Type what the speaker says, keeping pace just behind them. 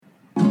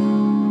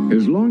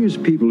As long as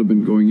people have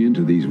been going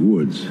into these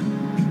woods,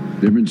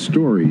 there have been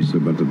stories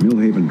about the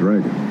Millhaven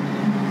Dragon.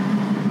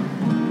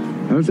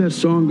 How's that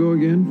song go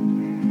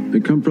again?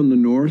 They come from the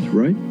north,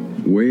 right?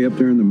 Way up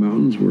there in the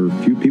mountains where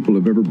few people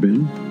have ever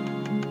been.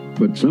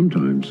 But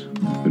sometimes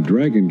a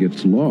dragon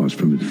gets lost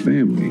from its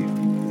family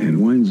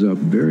and winds up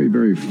very,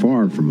 very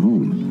far from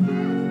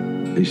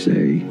home. They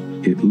say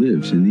it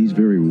lives in these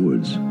very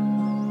woods,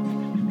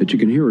 that you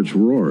can hear its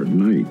roar at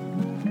night.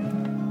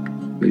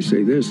 They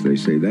say this, they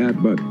say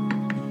that, but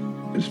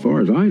as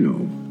far as I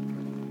know,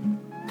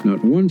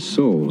 not one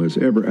soul has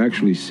ever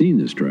actually seen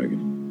this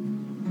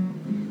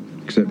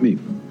dragon. Except me.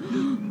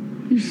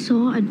 You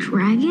saw a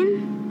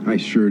dragon? I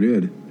sure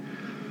did.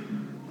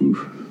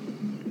 Oof.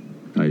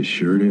 I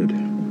sure did.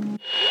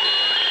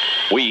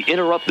 We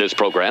interrupt this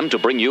program to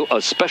bring you a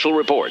special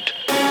report.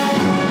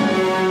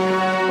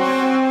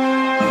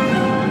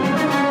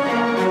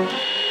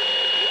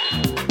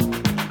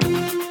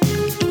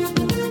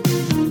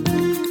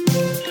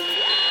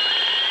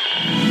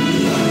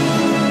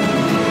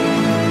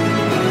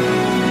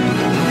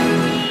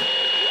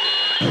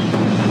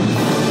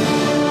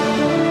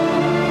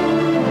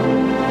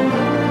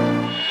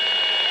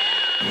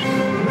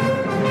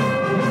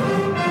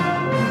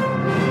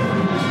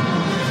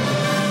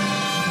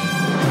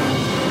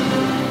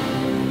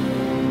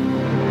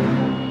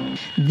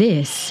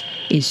 This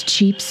is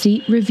Cheap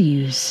Seat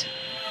Reviews.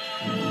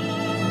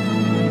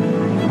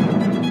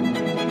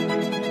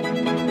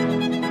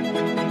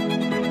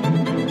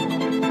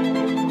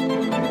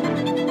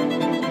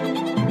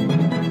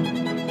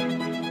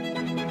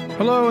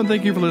 Hello, and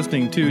thank you for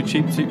listening to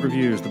Cheap Seat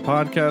Reviews, the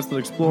podcast that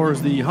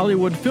explores the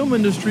Hollywood film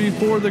industry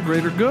for the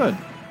greater good.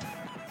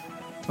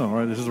 Oh, all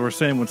right, this is where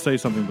Sam would say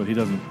something, but he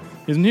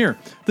isn't here.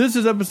 This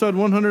is episode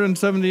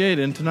 178,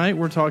 and tonight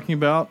we're talking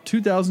about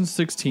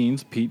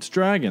 2016's Pete's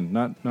Dragon.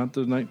 Not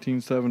the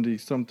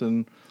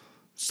 1970-something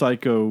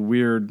psycho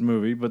weird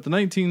movie, but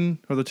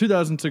the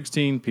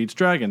 2016 Pete's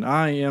Dragon.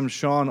 I am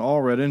Sean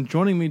Allred, and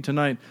joining me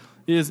tonight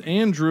is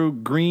Andrew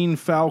Green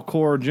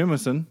Falcor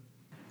Jimison.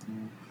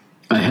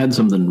 I had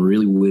something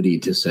really witty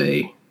to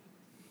say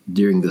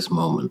during this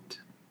moment,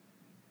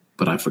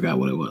 but I forgot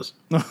what it was.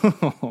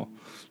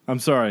 I'm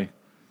sorry.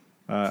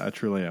 I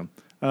truly am.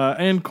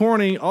 And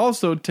Corny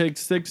also takes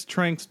 6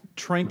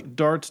 trank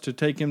darts to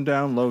take him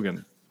down,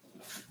 Logan.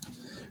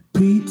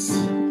 Pete's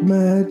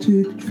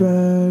magic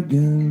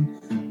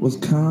dragon was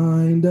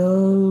kind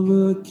of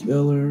a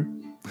killer.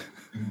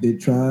 It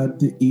tried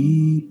to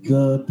eat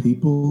the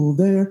people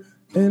there,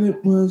 and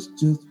it was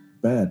just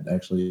bad,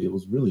 actually. It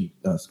was really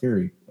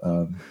scary.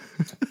 Yeah,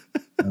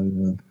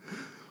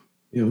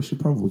 we should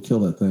probably kill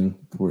that thing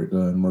before it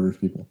murders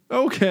people.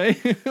 Okay.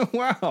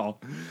 Wow.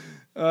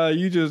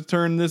 You just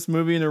turned this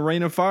movie into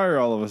Rain of Fire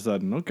all of a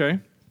sudden. Okay.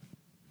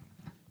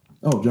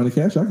 Oh, Johnny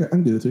Cash? I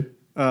can do it too.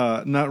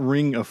 Not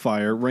Ring of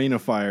Fire, Rain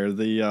of Fire.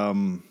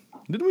 Didn't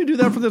we do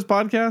that for this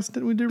podcast?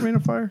 Didn't we do Rain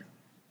of Fire?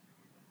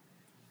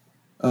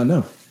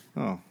 No.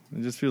 Oh,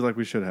 it just feels like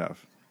we should have.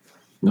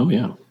 Oh,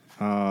 yeah.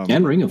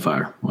 And Ring of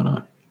Fire. Why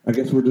not? I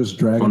guess we're just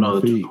dragging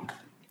our feet.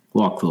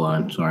 Walk the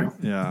Line, sorry.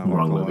 Yeah,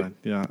 wrong movie. Line.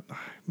 Yeah.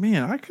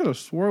 Man, I could have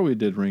swore we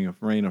did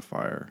Rain of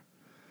Fire.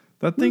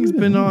 That thing's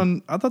been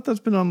on, I thought that's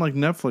been on like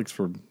Netflix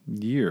for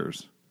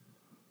years.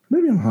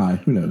 Maybe I'm high.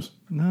 Who knows?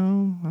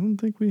 No, I don't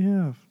think we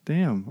have.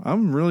 Damn.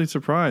 I'm really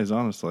surprised,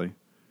 honestly,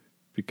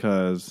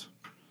 because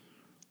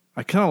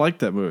I kind of like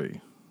that movie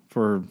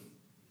for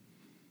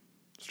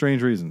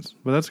strange reasons,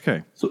 but that's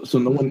okay. So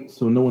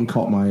no one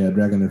caught my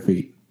dragging their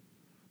feet.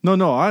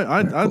 No,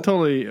 I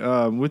totally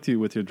with you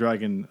with your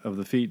dragging of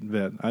the feet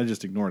bit. I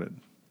just ignored it.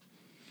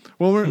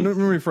 Well, let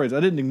me rephrase. I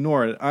didn't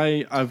ignore it.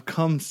 I've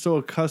come so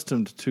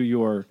accustomed to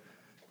your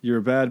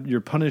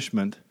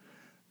punishment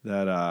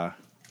that I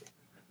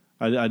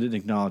didn't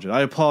acknowledge it.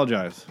 I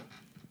apologize,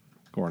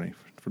 Corny,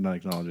 for not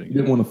acknowledging it. You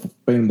didn't want to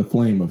fan the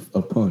flame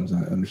of puns.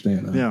 I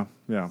understand that.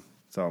 Yeah.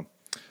 So,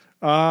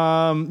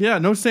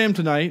 no Sam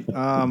tonight.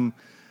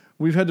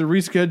 We've had to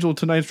reschedule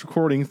tonight's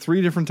recording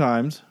 2 different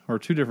times.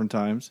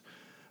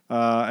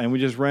 And we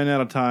just ran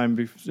out of time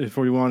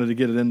before we wanted to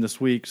get it in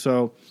this week.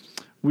 So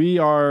we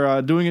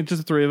are doing it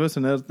just the 3 of us,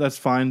 and that's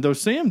fine. Though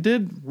Sam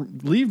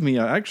did leave me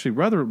actually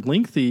rather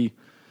lengthy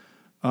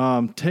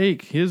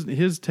take,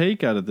 his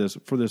take out of this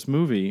for this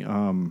movie.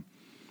 And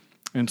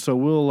so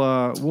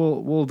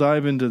we'll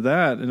dive into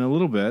that in a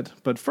little bit.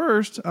 But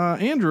first,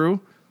 Andrew,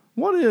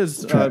 what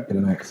is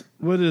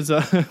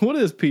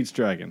Pete's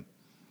Dragon?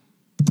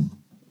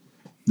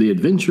 The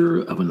adventure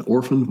of an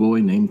orphaned boy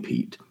named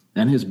Pete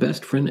and his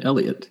best friend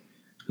Elliot,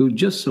 who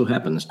just so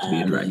happens to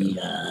be a dragon.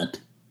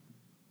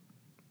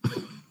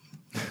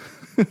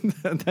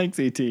 Thanks,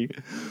 E.T.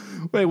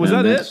 Wait, was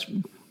that it?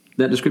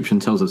 That description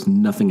tells us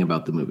nothing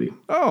about the movie.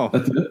 Oh.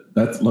 That's it?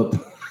 That's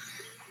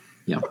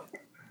yeah.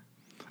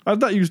 I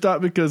thought you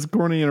stopped because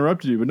Corny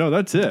interrupted you, but no,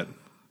 that's it.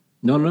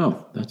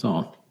 No, that's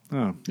all.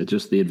 Oh. It's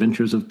just the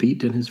adventures of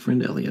Pete and his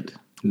friend Elliot,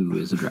 who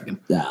is a dragon.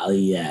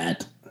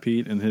 Elliot.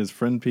 Pete and his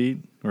friend Pete,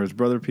 or his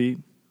brother Pete.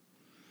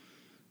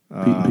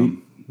 Pete.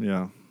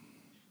 Yeah.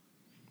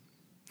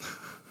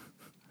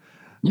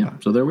 Yeah,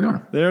 so there we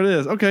are. There it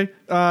is. Okay.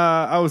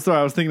 I was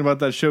thinking about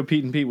that show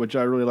Pete and Pete, which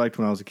I really liked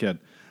when I was a kid.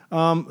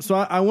 So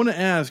I want to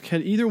ask,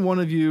 had either one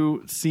of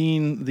you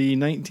seen the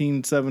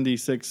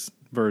 1976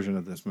 version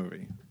of this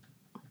movie?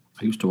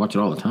 I used to watch it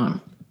all the time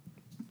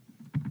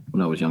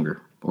when I was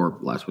younger, or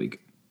last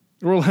week.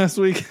 Or last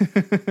week?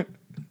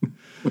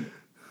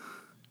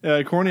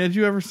 Corny, had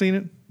you ever seen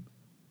it?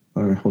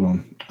 All right, hold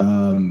on.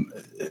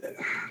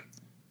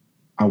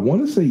 I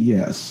want to say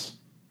yes,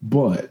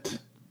 but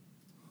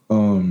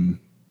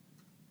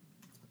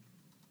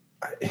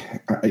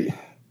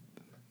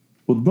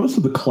most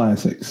of the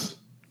classics,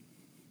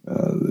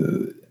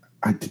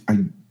 I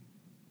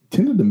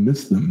tended to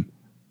miss them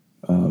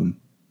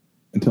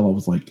until I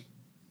was like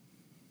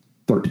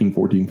 13,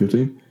 14,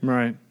 15.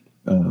 Right.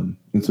 And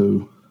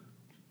so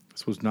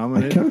this was I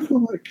nominated. kind of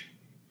feel like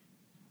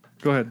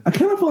Go ahead. I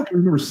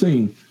remember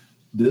seeing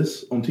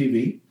this on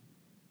TV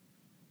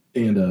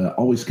and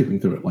always skipping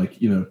through it. Like,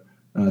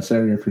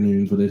 Saturday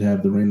afternoons where they'd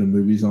have the random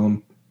movies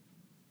on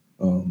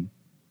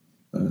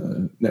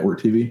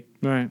network TV.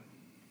 Right.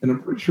 And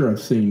I'm pretty sure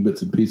I've seen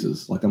bits and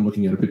pieces. Like I'm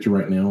looking at a picture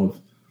right now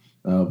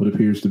of what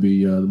appears to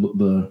be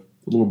the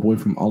little boy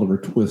from Oliver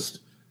Twist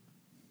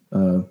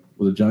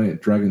with a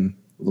giant dragon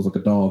that looks like a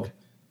dog.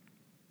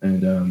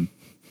 And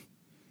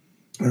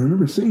I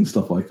remember seeing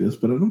stuff like this,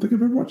 but I don't think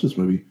I've ever watched this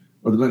movie.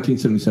 Or the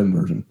 1977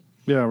 version.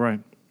 Yeah, right.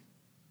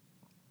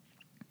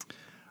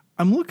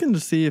 I'm looking to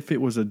see if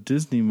it was a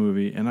Disney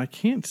movie, and I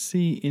can't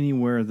see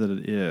anywhere that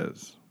it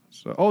is.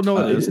 So,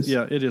 it is.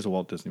 Yeah, it is a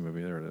Walt Disney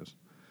movie. There it is.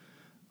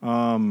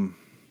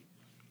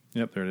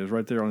 Yep, there it is,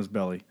 right there on his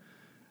belly.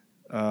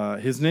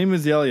 His name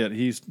is Elliot.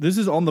 This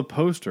is on the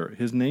poster.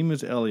 His name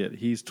is Elliot.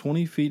 He's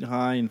 20 feet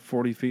high and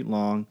 40 feet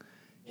long.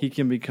 He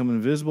can become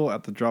invisible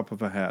at the drop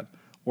of a hat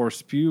or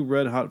spew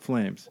red-hot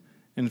flames.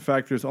 In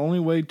fact, there's only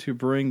way to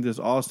bring this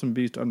awesome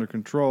beast under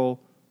control,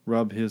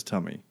 rub his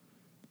tummy.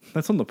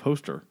 That's on the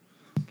poster.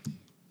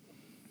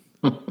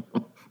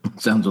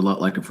 Sounds a lot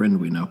like a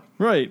friend we know.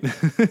 Right.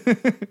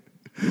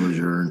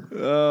 Lejeune.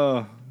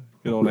 Oh,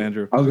 good old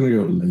Andrew. I was going to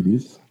go with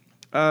ladies.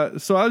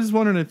 So I was just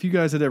wondering if you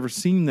guys had ever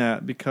seen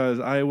that, because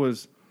I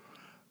was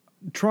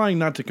trying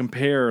not to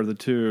compare the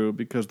two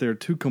because they're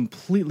two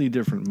completely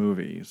different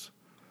movies.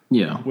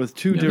 Yeah. With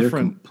two they're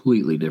different...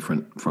 completely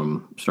different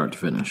from start to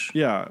finish.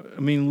 Yeah. I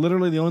mean,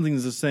 literally the only thing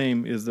that's the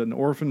same is that an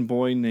orphan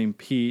boy named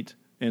Pete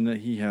and that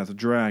he has a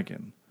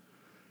dragon.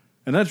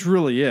 And that's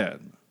really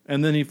it.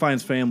 And then he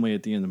finds family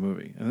at the end of the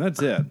movie. And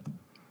that's it.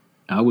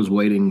 I was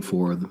waiting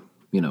for,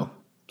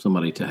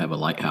 somebody to have a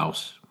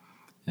lighthouse.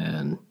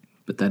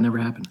 But that never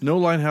happened. No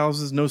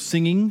lighthouses, no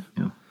singing.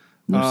 Yeah.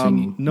 No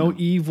singing. No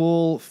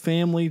evil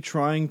family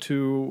trying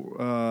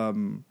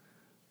to...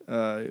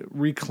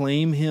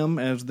 reclaim him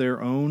as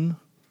their own,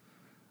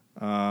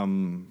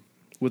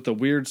 with a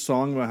weird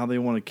song about how they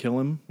want to kill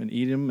him and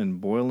eat him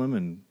and boil him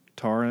and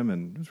tar him,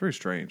 and it's very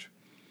strange.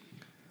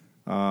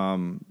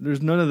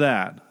 There's none of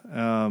that.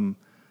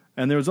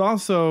 And there's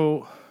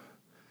also,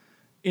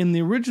 in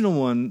the original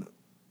one,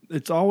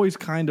 it's always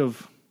kind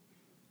of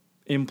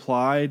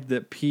implied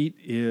that Pete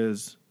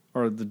is,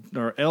 or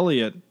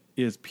Elliot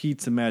is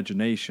Pete's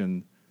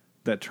imagination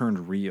that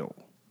turned real.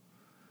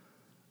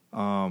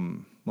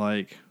 And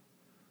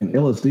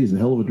LSD is a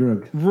hell of a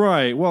drug.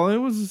 Right. Well, it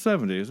was the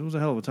 70s. It was a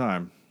hell of a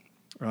time.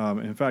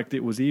 In fact,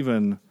 it was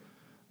even...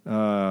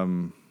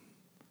 oh,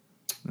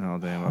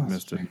 damn, I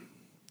missed it.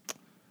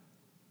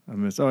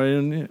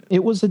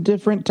 It was a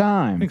different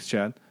time. Thanks,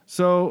 Chad.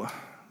 So,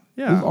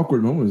 yeah. This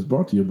awkward moment is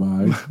brought to you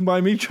by...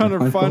 by me trying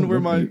to find where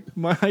my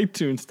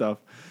iTunes stuff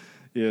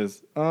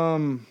is.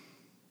 You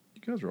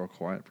guys are all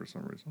quiet for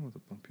some reason. I'm going to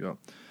bump you up.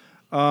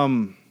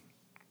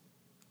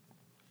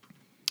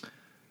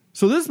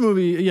 So this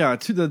movie,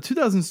 the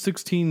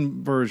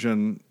 2016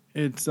 version,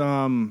 it's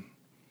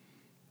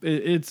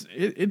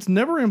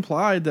never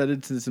implied that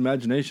it's his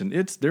imagination.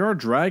 There are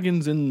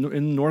dragons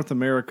in North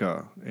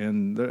America,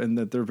 and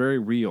that they're very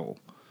real,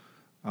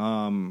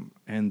 and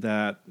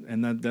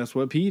that's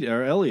what Pete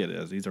or Elliot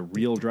is. He's a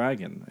real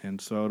dragon, and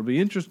so it'll be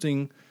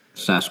interesting.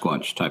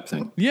 Sasquatch type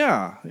thing.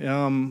 Yeah,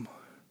 and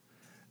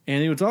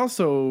it was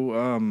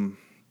also.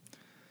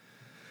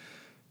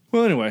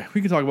 Well, anyway,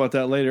 we can talk about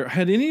that later.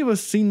 Had any of us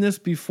seen this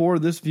before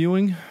this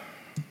viewing?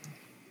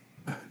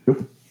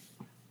 Nope.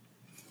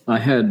 I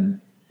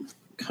had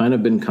kind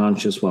of been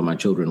conscious while my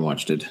children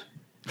watched it,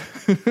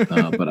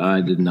 but I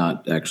did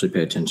not actually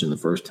pay attention the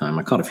first time.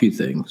 I caught a few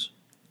things,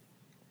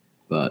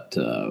 but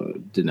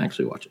didn't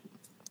actually watch it.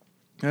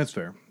 That's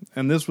fair.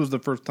 And this was the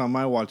first time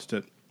I watched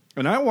it.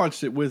 And I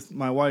watched it with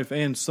my wife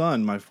and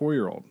son, my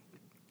 4-year-old.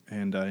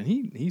 And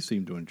he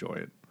seemed to enjoy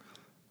it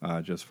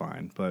just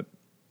fine. But...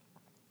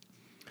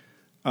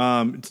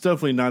 it's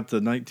definitely not the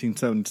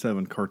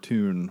 1977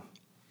 cartoon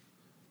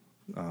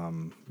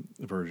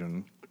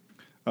version,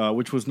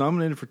 which was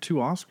nominated for 2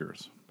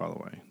 Oscars, by the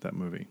way, that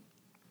movie.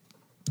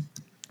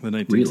 The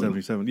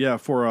 1977. Really? Yeah,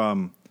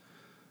 for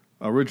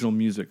original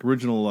music,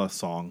 original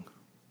song.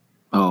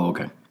 Oh,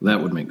 okay.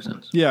 That would make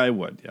sense. Yeah, it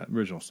would. Yeah,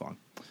 original song.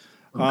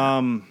 Okay.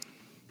 All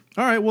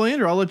right, well,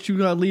 Andrew, I'll let you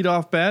lead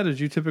off bad, as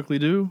you typically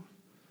do.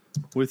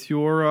 with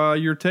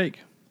your take.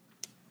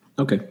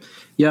 Okay.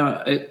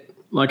 Yeah,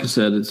 like I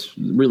said, it's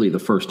really the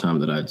first time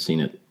that I'd seen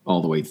it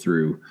all the way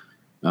through.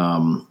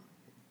 And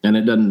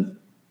it doesn't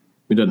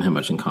have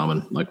much in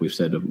common, like we've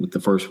said, with the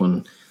first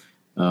one.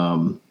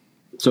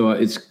 So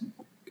it's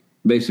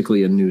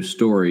basically a new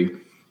story,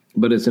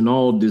 but it's in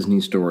all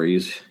Disney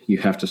stories. You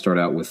have to start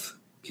out with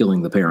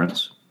killing the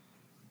parents.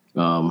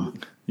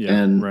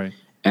 Right.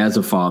 As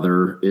a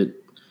father,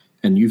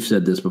 and you've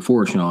said this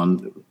before,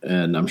 Sean,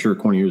 and I'm sure,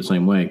 Corny, you're the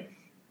same way.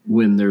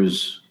 When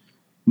there's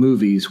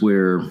movies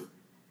where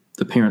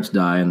the parents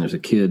die and there's a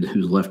kid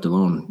who's left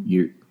alone,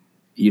 you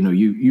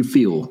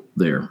feel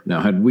there.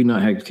 Now, had we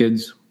not had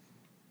kids,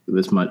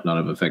 this might not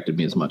have affected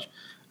me as much.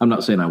 I'm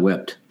not saying I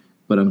wept,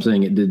 but I'm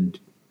saying it did.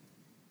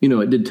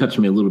 It did touch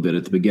me a little bit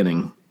at the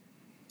beginning,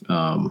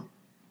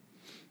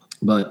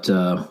 but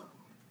I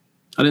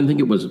didn't think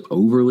it was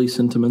overly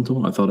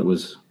sentimental. I thought it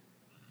was,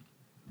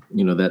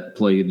 that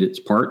played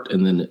its part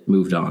and then it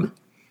moved on.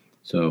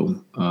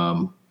 So,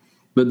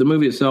 but the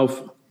movie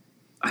itself,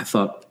 I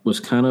thought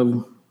was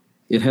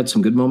it had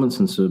some good moments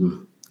and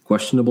some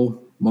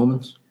questionable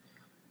moments.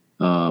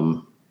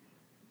 And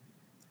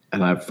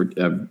I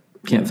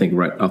can't think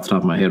right off the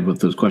top of my head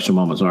what those question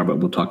moments are, but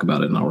we'll talk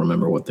about it and I'll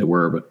remember what they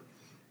were. But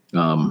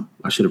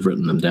I should have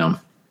written them down.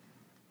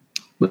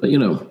 But,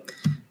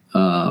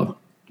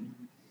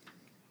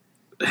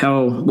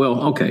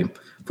 okay.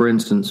 For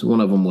instance,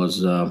 one of them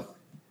was,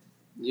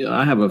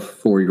 I have a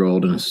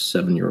 4-year-old and a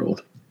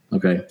 7-year-old.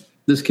 Okay.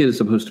 This kid is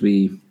supposed to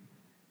be,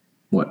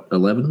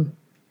 11?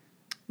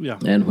 Yeah.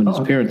 And when his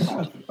parents,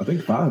 I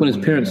think 5. When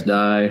his parents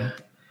die,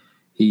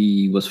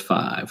 he was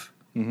 5.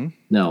 Mm-hmm.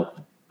 Now,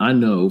 I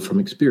know from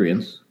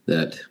experience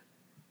that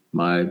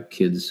my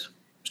kids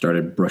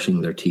started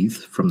brushing their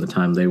teeth from the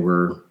time they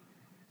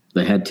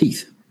had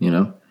teeth,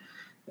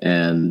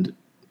 and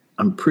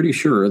I'm pretty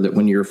sure that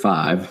when you're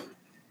 5,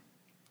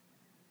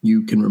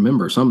 you can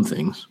remember some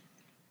things.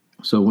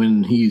 So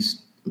when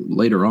he's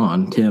later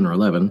on 10 or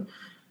 11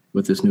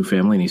 with this new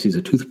family and he sees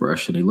a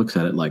toothbrush and he looks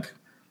at it like,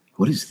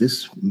 what is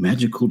this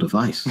magical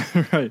device?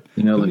 Right.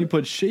 Then you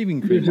put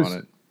shaving cream on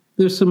it.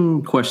 There's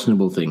some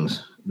questionable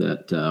things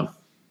that,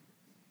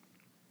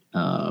 I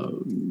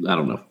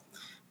don't know,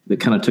 that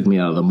kind of took me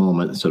out of the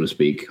moment, so to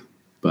speak.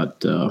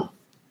 But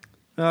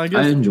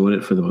I enjoyed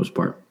it for the most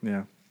part.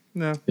 Yeah.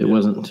 No. It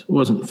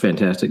wasn't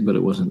fantastic, but I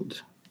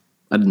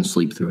didn't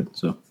sleep through it.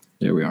 So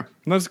there we are.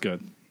 That's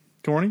good.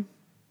 Corny?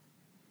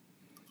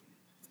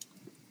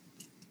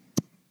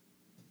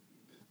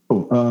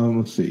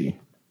 Let's see.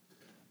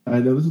 I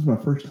know this is my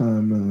first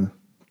time.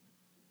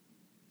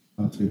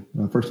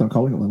 First time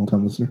calling it, long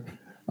time listener.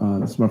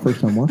 This is my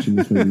first time watching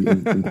this movie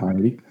in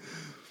entirety,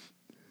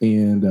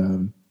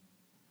 and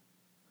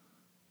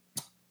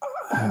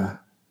I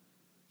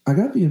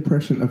got the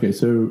impression. Okay,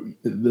 so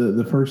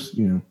the first,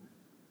 the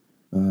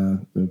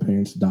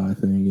parents die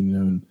thing,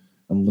 and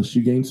unless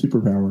you gain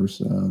superpowers,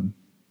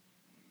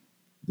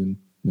 then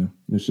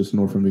it's just an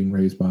orphan being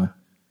raised by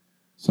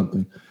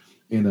something.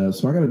 And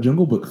so I got a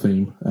Jungle Book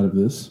theme out of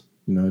this.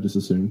 I just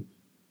assumed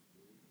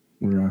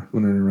we're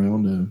running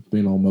around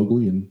being all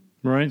Mowgli and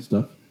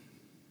stuff.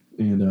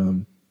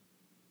 And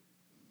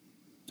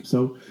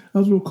so I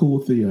was real cool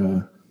with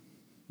the,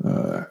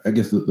 I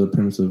guess the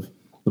premise of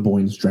the boy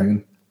and his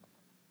dragon.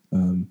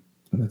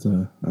 That's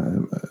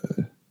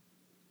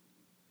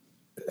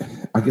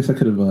I guess I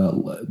could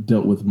have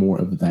dealt with more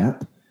of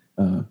that.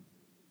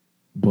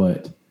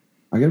 But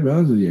I got to be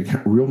honest with you, I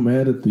got real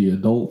mad at the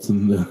adults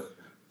and the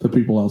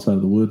people outside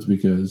of the woods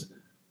because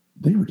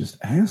they were just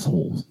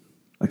assholes.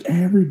 Like,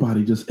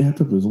 everybody just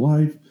effed up his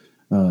life.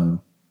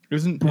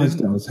 Bryce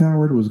Dallas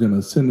Howard was going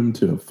to send him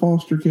to a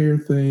foster care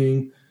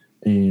thing,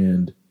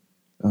 and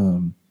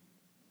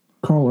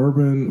Carl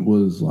Urban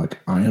was like,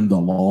 "I am the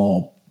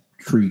law,"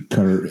 tree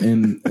cutter,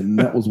 and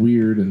that was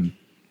weird. And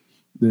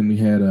then we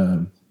had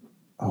who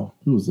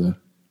was the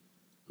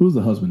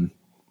husband?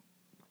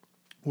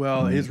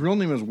 Well, his real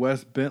name is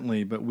Wes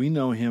Bentley, but we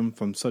know him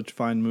from such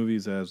fine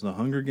movies as The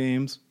Hunger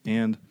Games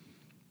and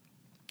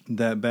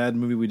that bad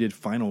movie we did,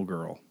 Final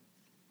Girl.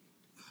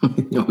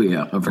 Oh,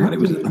 yeah. I forgot he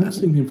was in that. I've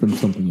seen him from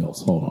something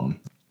else. Hold on.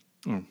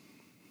 Oh.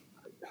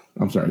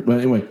 I'm sorry. But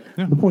anyway,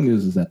 The point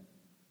is that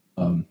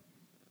I'm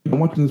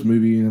watching this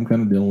movie and I'm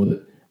kind of dealing with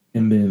it.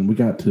 And then we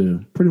got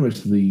to pretty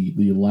much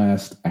the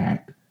last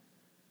act.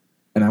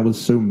 And I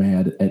was so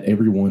mad at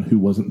everyone who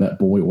wasn't that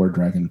boy or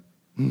dragon.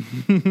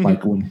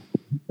 Like, when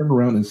he turned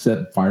around and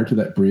set fire to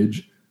that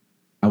bridge,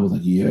 I was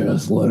like,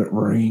 yes, let it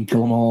rain,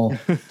 kill them all.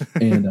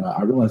 And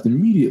I realized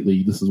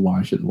immediately this is why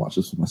I shouldn't watch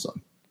this with my son.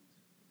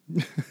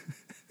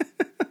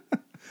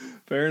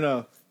 Fair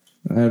enough.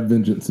 I have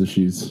vengeance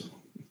issues.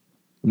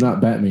 I'm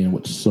not Batman,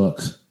 which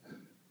sucks.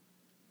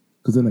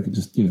 Because then I could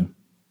just, be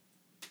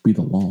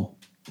the law.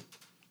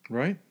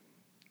 Right?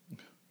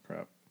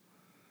 Crap.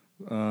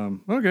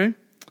 Okay.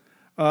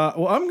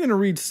 Well, I'm going to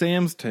read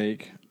Sam's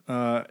take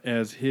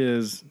as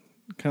his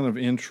kind of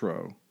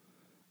intro.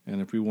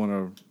 And if we want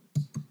to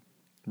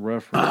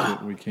reference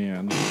it, we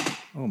can.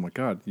 Oh, my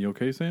God. You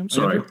okay, Sam?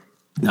 Sorry.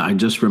 Now, I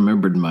just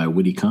remembered my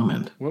witty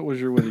comment. What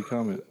was your witty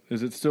comment?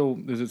 Is it still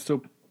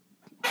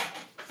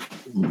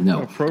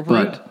No, appropriate?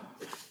 but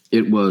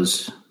it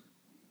was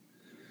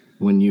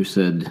when you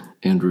said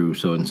Andrew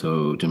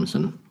so-and-so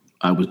Jimison,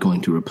 I was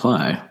going to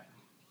reply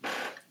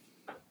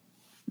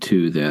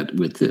to that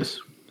with this.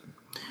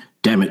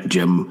 Damn it,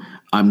 Jim.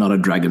 I'm not a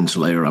dragon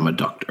slayer. I'm a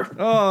doctor.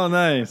 Oh,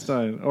 nice.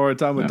 Or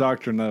I'm a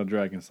doctor, not a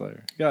dragon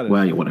slayer. Got it.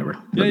 Well, whatever.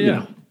 But,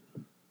 Yeah.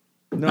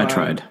 No, I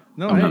tried.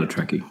 No, I'm hey, not a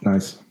Trekkie.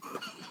 Nice.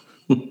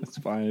 It's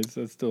fine. It's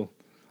still,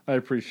 I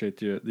appreciate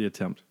the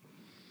attempt.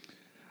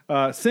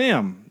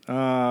 Sam.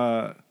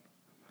 Well,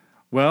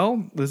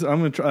 I'm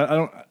gonna try.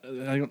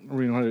 I don't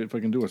really know if I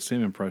can do a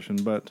Sam impression,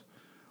 but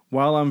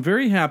while I'm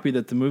very happy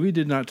that the movie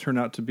did not turn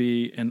out to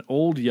be an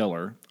old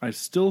yeller, I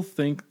still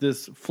think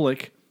this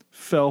flick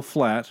fell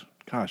flat.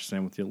 Gosh,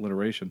 Sam, with the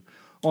alliteration,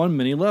 on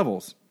many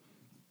levels.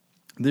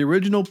 The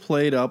original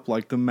played up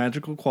like the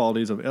magical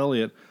qualities of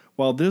Elliot,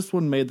 while this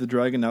one made the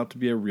dragon out to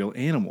be a real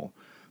animal.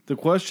 The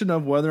question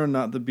of whether or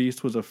not the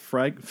beast was a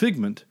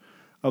figment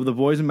of the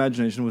boy's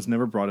imagination was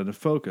never brought into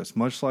focus.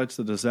 Much like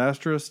the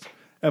disastrous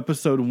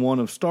Episode 1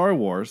 of Star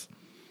Wars,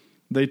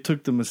 they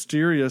took the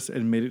mysterious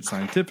and made it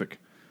scientific.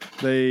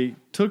 They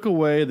took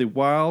away the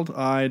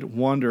wild-eyed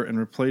wonder and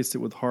replaced it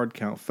with hard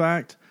count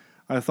fact.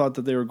 I thought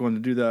that they were going to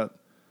do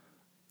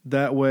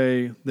that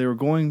way. They were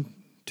going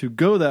to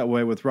go that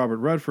way with Robert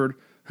Redford,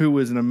 who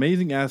was an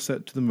amazing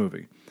asset to the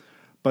movie.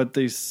 But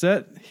they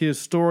set his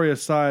story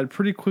aside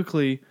pretty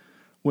quickly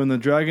when the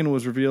dragon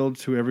was revealed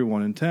to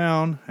everyone in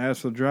town. As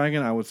for the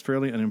dragon, I was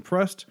fairly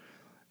unimpressed.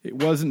 It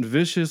wasn't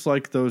vicious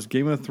like those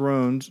Game of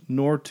Thrones,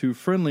 nor too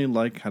friendly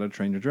like How to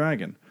Train Your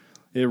Dragon.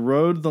 It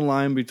rode the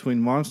line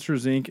between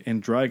Monsters, Inc.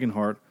 and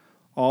Dragonheart,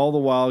 all the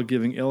while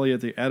giving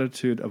Elliot the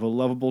attitude of a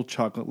lovable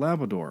chocolate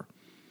Labrador.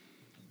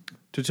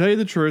 To tell you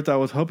the truth, I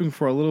was hoping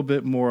for a little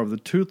bit more of the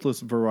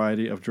toothless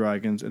variety of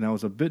dragons, and I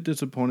was a bit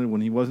disappointed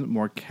when he wasn't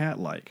more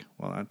cat-like.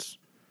 Well, that's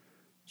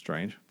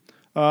strange.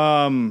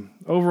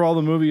 Overall,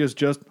 the movie is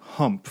just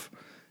humph.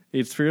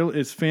 It's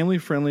family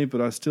friendly,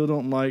 but I still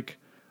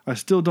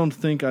don't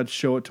think I'd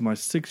show it to my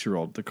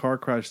 6-year-old. The car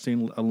crash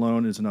scene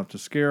alone is enough to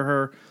scare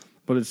her,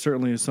 but it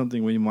certainly is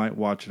something we might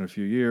watch in a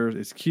few years.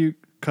 It's cute,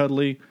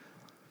 cuddly,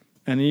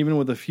 and even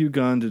with a few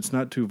guns, it's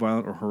not too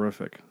violent or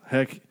horrific.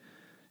 Heck,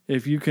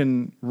 if you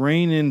can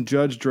rein in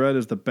Judge Dredd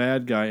as the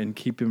bad guy and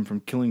keep him from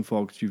killing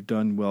folks, you've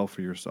done well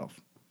for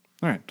yourself.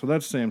 All right, so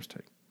that's Sam's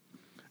take.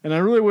 And I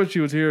really wish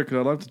he was here because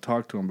I'd love to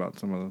talk to him about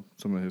some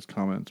of his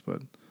comments,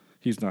 but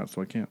he's not,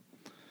 so I can't.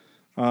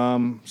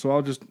 So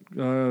I'll just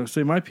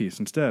say my piece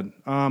instead.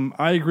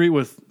 I agree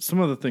with some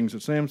of the things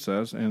that Sam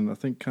says, and I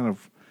think kind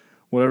of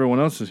what everyone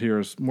else is here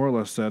has more or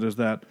less said is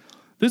that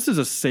this is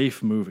a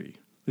safe movie.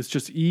 It's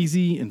just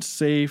easy and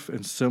safe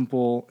and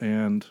simple,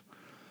 and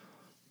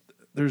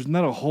there's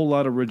not a whole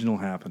lot original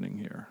happening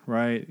here,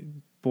 right?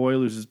 Boy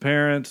loses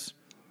parents.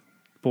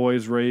 Boy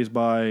is raised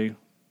by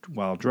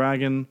wild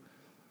dragon.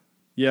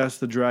 Yes,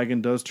 the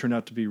dragon does turn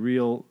out to be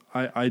real.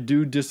 I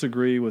do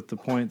disagree with the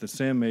point that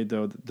Sam made,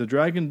 though. The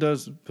dragon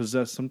does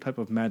possess some type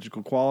of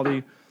magical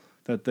quality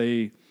that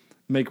they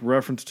make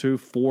reference to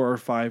 4 or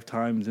 5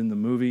 times in the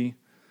movie.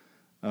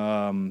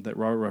 That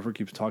Robert Redford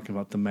keeps talking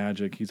about the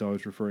magic. He's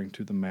always referring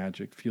to the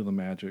magic, feel the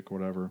magic,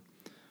 whatever.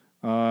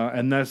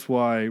 And that's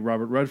why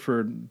Robert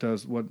Redford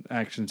does what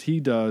actions he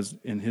does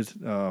in his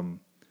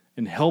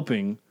in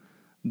helping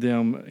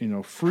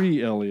them,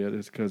 free Elliot,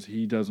 is because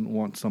he doesn't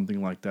want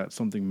something like that,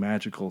 something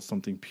magical,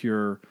 something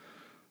pure,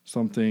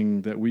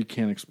 something that we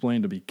can't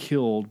explain to be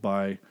killed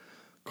by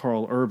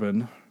Carl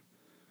Urban.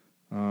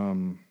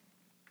 I'm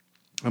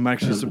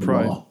actually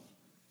surprised.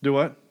 Do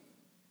what?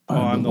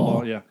 I'm the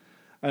law. Yeah.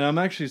 And I'm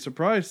actually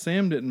surprised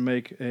Sam didn't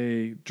make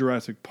a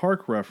Jurassic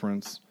Park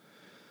reference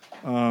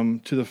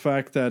to the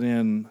fact that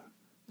in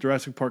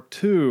Jurassic Park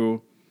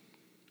 2,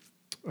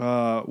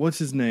 what's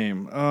his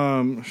name?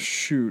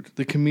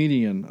 The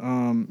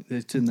comedian.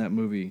 It's in that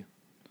movie.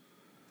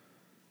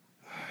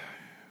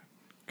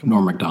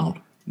 Norm Macdonald.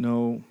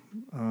 No.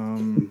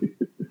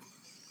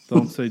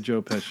 Don't say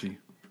Joe Pesci.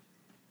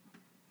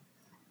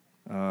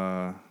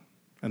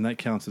 And that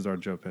counts as our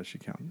Joe Pesci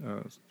count.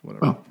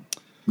 Whatever. Oh,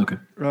 okay.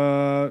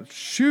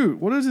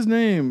 What is his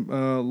name?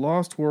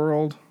 Lost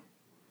World.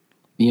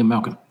 Ian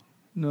Malcolm.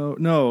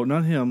 No,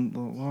 not him. The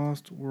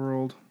Lost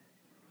World.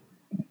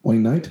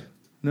 Wayne Knight?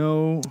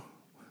 No.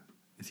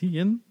 Is he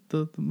in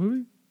the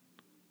movie?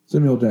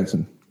 Samuel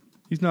Jackson.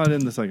 He's not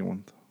in the second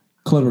one.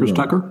 Clever Chris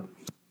girl. Tucker?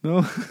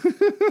 No.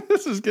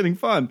 This is getting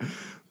fun.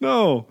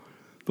 No.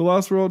 The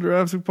Lost World,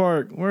 Jurassic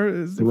Park. Where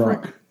is The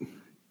Rock.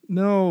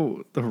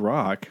 No, The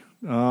Rock.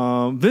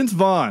 Vince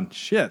Vaughn.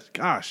 Shit.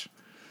 Gosh.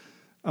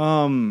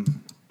 Oh,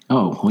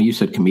 well, you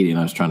said comedian.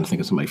 I was trying to think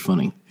of somebody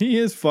funny. He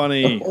is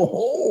funny.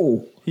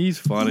 Oh, He's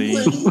funny.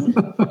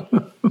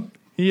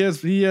 He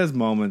has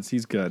moments.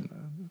 He's good.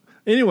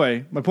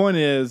 Anyway, my point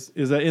is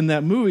that in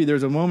that movie,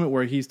 there's a moment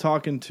where he's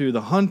talking to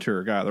the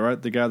hunter guy, right?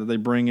 The guy that they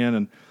bring in,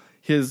 and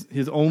his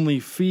only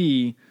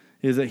fee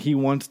is that he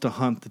wants to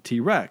hunt the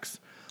T-Rex.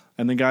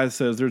 And the guy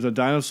says there's a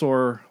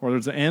dinosaur or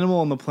there's an animal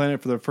on the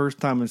planet for the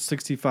first time in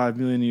 65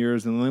 million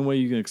years, and the only way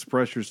you can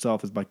express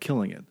yourself is by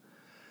killing it.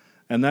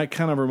 And that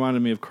kind of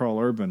reminded me of Carl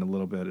Urban a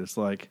little bit. It's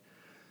like,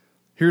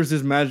 here's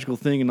this magical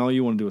thing, and all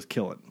you want to do is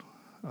kill it,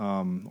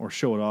 or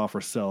show it off,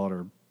 or sell it,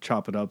 or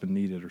chop it up and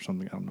eat it, or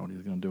something. I don't know what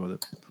he's going to do with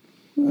it.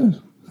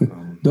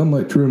 Done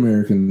like true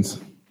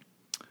Americans.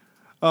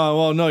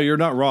 Well, no, you're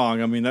not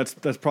wrong. I mean, that's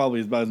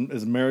probably about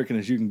as American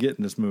as you can get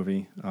in this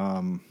movie.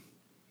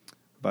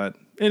 But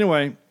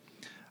anyway,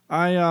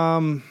 I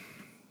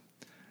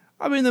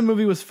mean, the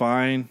movie was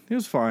fine. It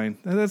was fine.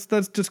 That's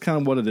just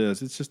kind of what it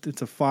is.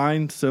 It's a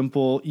fine,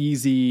 simple,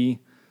 easy,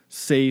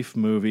 safe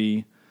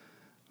movie.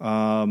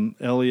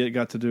 Pete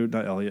got to do a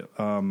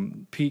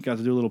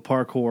little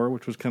parkour,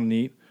 which was kind of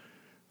neat.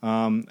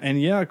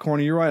 And yeah,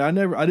 Corny, you're right. I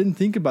didn't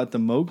think about the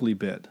Mowgli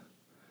bit.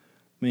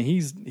 I mean,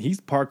 he's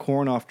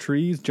parkouring off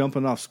trees,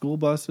 jumping off school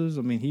buses.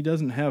 I mean, he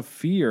doesn't have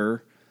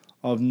fear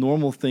of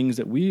normal things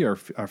that we are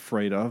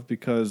afraid of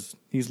because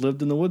he's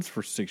lived in the woods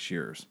for 6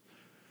 years.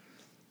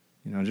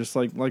 You know, just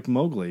like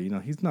Mowgli. You know,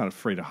 he's not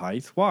afraid of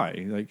heights.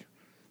 Why? Like,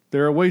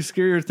 there are way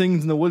scarier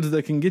things in the woods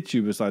that can get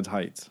you besides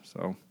heights.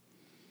 So,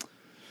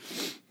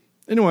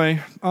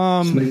 anyway,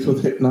 snakes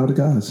with hypnotic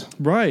eyes,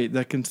 right?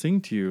 That can sing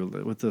to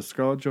you with the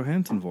Scarlett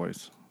Johansson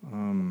voice.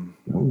 Oh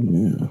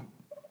yeah.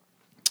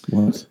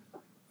 What?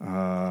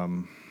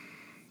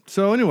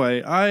 So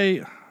anyway,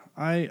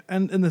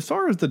 and as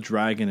far as the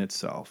dragon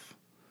itself,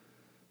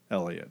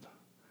 Elliot,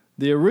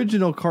 the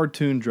original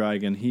cartoon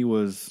dragon, he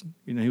was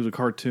a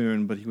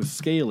cartoon, but he was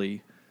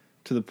scaly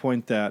to the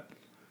point that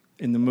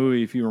in the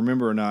movie, if you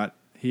remember or not,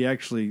 he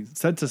actually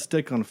sets a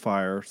stick on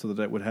fire so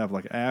that it would have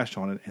like ash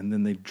on it, and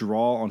then they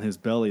draw on his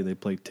belly. They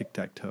play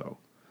tic-tac-toe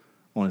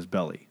on his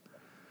belly.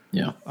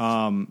 Yeah.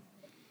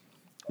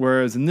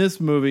 Whereas in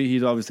this movie,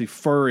 he's obviously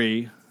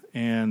furry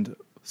and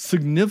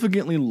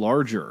significantly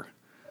larger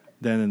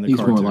than in the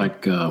cartoon. He's more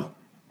like,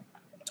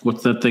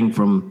 what's that thing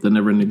from the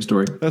Neverending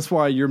Story? That's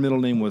why your middle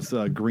name was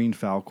Green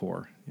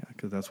Falcor. Yeah,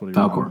 because that's what he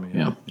Falcor. me.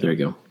 Yeah, there you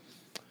go.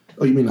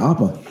 Oh, you mean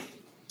Appa?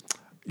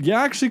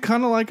 Yeah, actually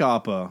kind of like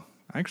Appa.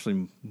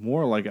 Actually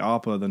more like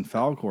Appa than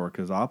Falcor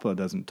because Appa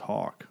doesn't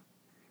talk.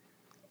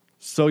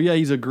 So yeah,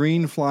 he's a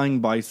green flying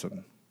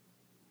bison.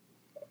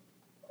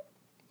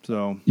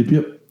 So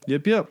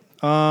Yep.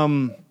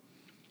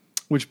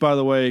 Which, by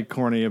the way,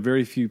 Corny, a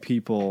very few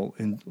people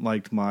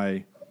liked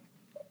my,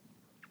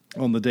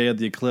 on the day of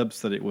the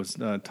eclipse, that it was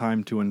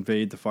time to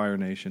invade the Fire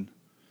Nation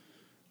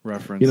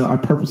reference. You know, I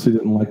purposely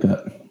didn't like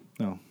that.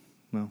 No,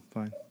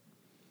 fine.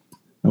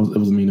 It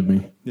was mean of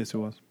me. Yes, it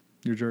was.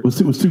 You're a jerk.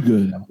 It was too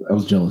good. I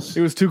was jealous.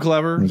 It was too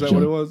clever. Is that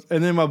what it was?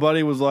 And then my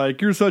buddy was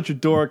like, "You're such a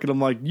dork," and I'm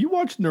like, "You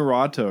watched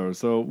Naruto,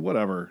 so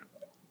whatever."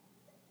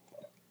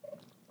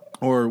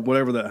 Or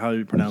whatever how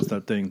you pronounce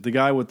that thing. The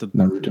guy with the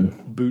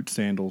Naruto boot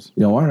sandals.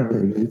 Yeah, I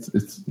heard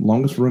it's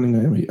longest running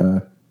anime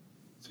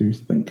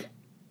series, I think.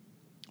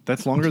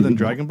 That's longer than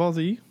Dragon Ball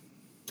Z?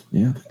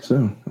 Yeah, I think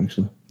so,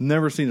 actually.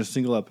 Never seen a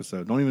single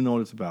episode. Don't even know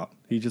what it's about.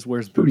 He just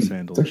wears boot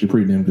sandals. It's actually a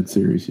pretty damn good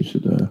series. You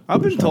should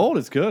I've been told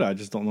it's good. I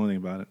just don't know anything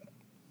about it.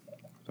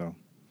 So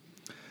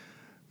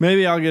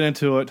maybe I'll get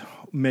into it.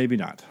 Maybe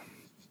not.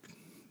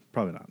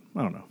 Probably not.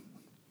 I don't know.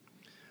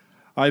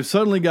 I've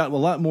suddenly got a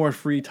lot more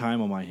free time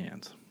on my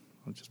hands.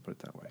 I'll just put it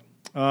that way.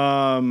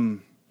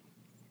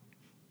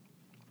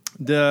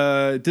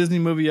 The Disney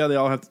movie, yeah, they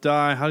all have to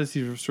die. How does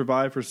he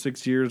survive for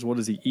 6 years? What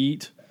does he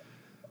eat?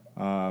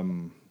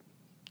 I'm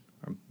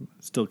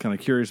still kind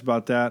of curious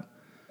about that.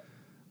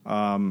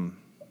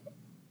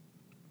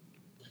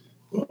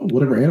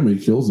 Whatever anime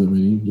kills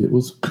him, it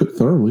was cooked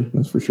thoroughly.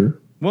 That's for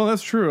sure. Well,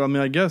 that's true.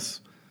 I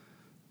guess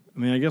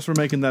we're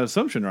making that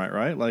assumption,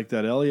 right? Like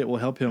that Elliot will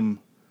help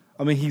him.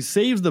 I mean, he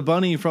saves the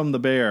bunny from the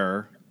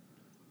bear.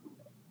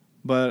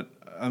 But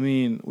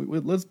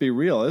let's be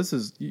real.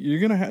 You're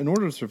gonna in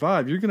order to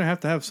survive, you're gonna have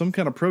to have some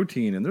kind of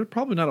protein, and there's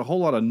probably not a whole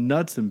lot of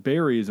nuts and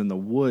berries in the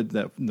wood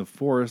in the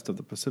forest of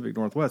the Pacific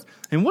Northwest.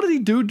 And what did he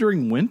do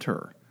during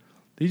winter?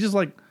 Did he just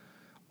like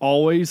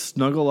always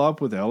snuggle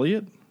up with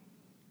Elliot?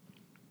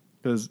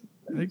 Because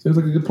seems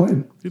like a good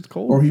plan. It's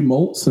cold, or he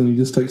molts and he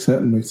just takes that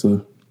and makes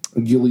a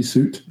ghillie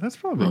suit. That's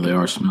probably. Well, they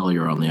are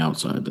smellier on the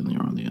outside than they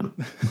are on the end.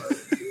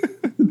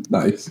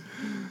 Nice.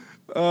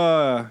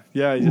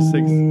 Yeah, he just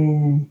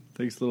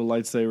takes a little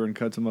lightsaber and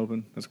cuts them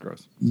open. That's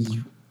gross.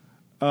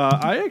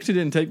 I actually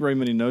didn't take very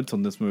many notes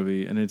on this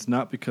movie, and it's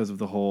not because of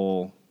the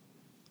whole,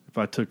 if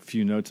I took a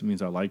few notes, it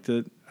means I liked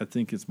it. I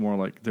think it's more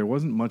like there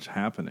wasn't much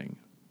happening.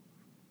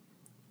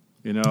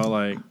 You know,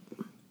 like...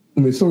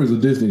 the story's a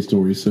Disney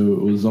story, so it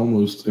was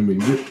almost,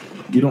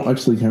 you don't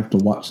actually have to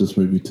watch this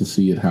movie to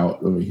see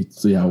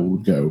see how it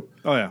would go.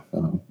 Oh, yeah.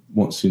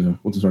 Once it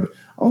started.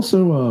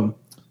 Also,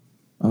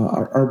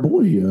 our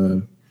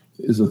boy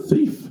is a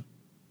thief.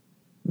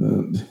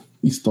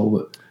 He stole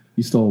it.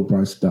 He stole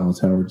Bryce Dallas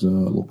Howard's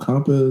little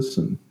compass,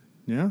 and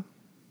yeah,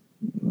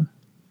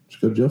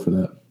 should go to jail for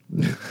that.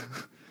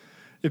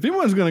 If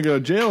anyone's going to go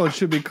to jail, it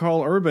should be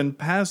Carl Urban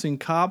passing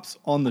cops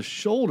on the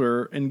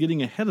shoulder and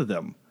getting ahead of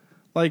them.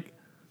 Like,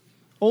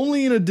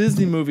 only in a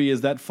Disney movie is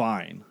that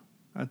fine.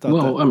 I thought.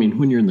 Well, I mean,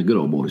 when you're in the good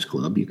old boys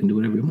club, you can do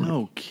whatever you want.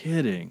 No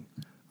kidding.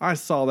 I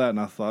saw that and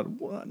I thought,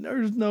 what?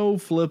 There's no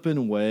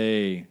flipping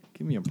way.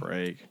 Give me a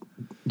break.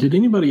 Did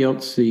anybody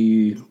else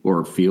see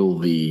or feel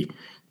the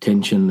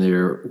tension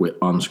there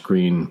on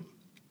screen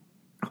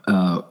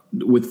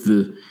with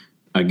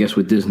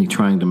with Disney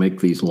trying to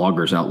make these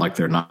loggers out like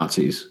they're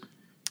Nazis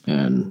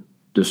and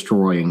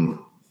destroying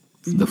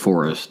the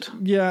forest?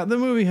 Yeah, the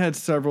movie had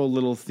several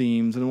little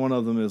themes, and one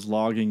of them is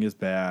logging is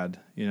bad.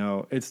 You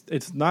know,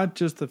 it's not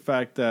just the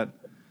fact that.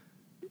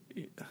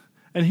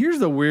 And here's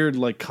the weird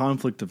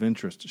conflict of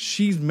interest.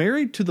 She's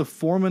married to the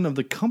foreman of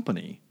the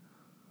company.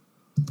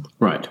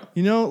 Right.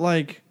 You know,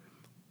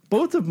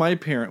 both of my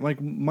parents,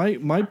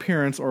 my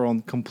parents are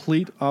on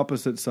complete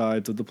opposite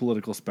sides of the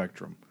political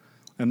spectrum,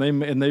 and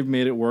they've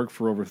made it work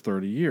for over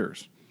 30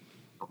 years.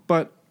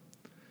 But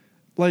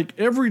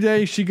every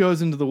day she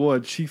goes into the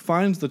woods, she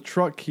finds the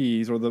truck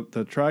keys or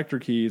the tractor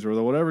keys or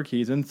the whatever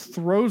keys and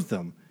throws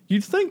them.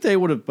 You'd think they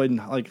would have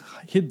been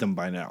hid them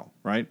by now,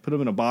 right? Put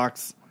them in a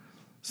box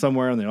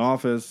somewhere in the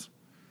office,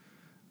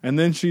 and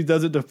then she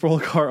does it to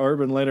Fulcar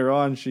Urban later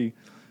on. She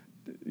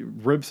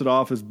rips it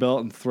off his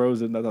belt and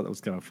throws it. And I thought that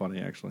was kind of funny,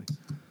 actually.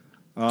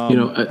 I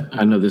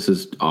know this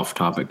is off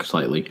topic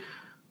slightly,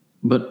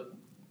 but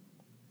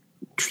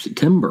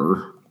trees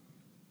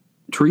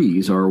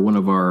are one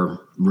of our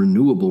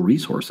renewable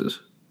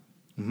resources.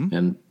 Mm-hmm.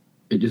 And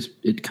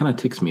it kind of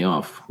ticks me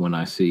off when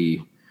I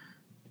see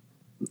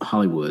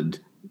Hollywood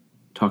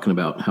talking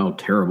about how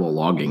terrible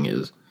logging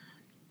is.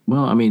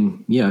 Well, I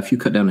mean, yeah, if you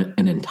cut down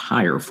an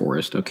entire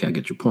forest, okay, I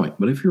get your point.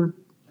 But if you're,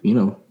 we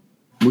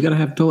got to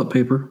have toilet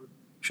paper.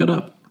 Shut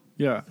up.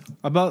 Yeah.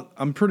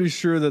 I'm pretty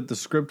sure that the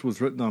script was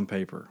written on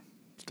paper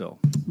still.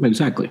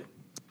 Exactly.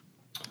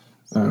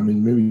 I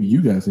mean, maybe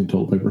you guys need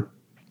toilet paper.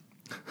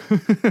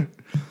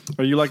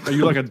 Are you like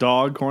a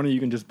dog, Corny?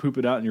 You can just poop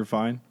it out and you're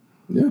fine?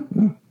 Yeah.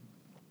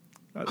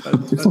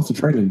 It takes lots of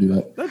training to do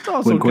that. That's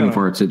also when Corny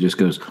farts, it just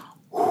goes.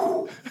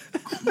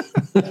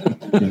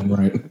 Yeah,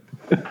 right.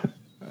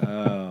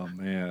 Oh,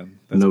 man.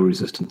 No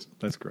resistance.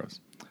 That's gross.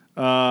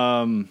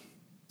 No,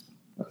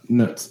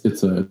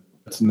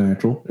 it's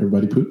natural.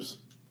 Everybody poops.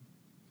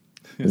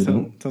 It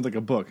sounds like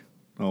a book.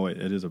 Oh, wait,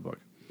 it is a book.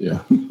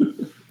 Yeah.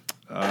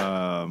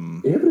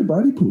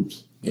 Everybody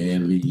poops.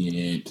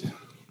 Elliot.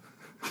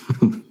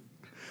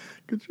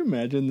 Could you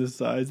imagine the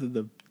size of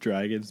the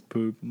dragon's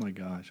poop? Oh, my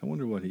gosh. I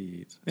wonder what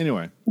he eats.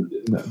 Anyway.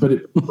 No, but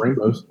it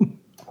rainbows.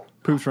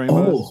 Poops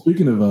rainbows. Oh,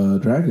 speaking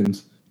of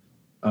dragons,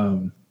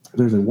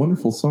 there's a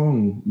wonderful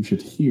song you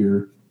should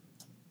hear.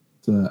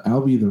 It's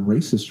Albie the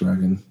Racist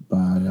Dragon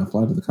by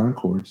Flight of the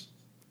Conchords.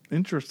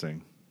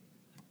 Interesting.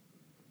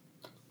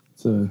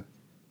 It's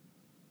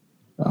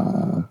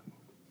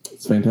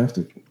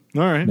fantastic.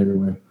 All right. In every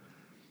way.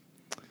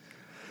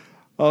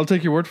 I'll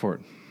take your word for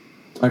it.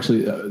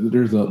 Actually,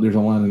 there's a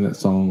line in that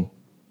song.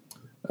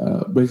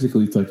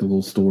 Basically, it's like a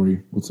little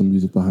story with some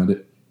music behind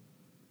it.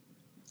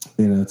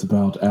 And it's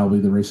about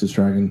Albie the Racist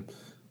Dragon.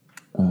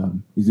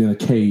 He's in a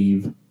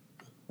cave, and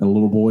a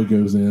little boy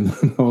goes in.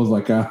 And I was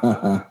like,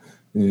 yeah,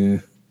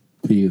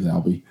 P is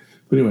Albie.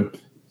 But anyway,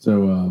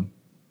 so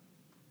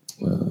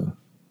the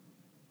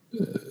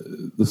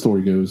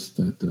story goes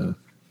that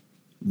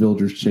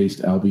villagers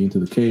chased Albie into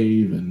the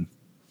cave, and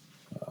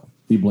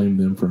he blamed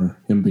them for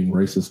him being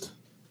racist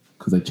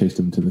because they chased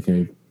him into the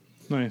cave.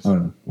 Nice. I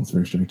don't know. It's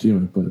very strange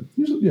anyway, but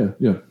usually, yeah.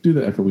 Do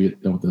that after we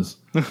get done with this.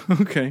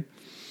 Okay.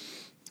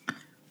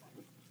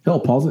 Hell,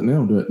 pause it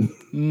now and do it.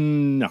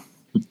 No.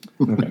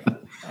 Okay.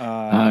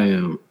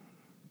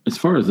 As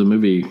far as the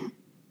movie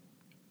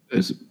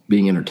as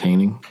being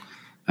entertaining,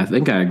 I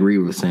think I agree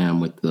with Sam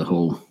with the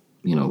whole,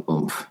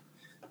 oomph.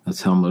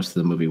 That's how most of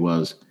the movie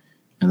was,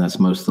 and that's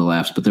most of the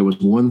laughs. But there was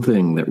one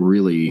thing that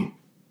really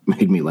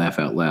made me laugh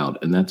out loud,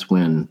 and that's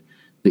when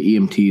the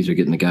EMTs are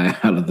getting the guy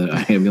out of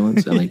the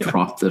ambulance and they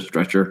drop the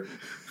stretcher.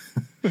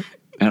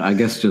 And I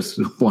guess just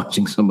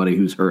watching somebody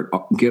who's hurt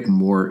get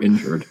more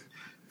injured,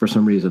 for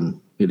some reason,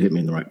 it hit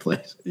me in the right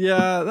place.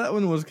 Yeah, that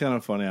one was kind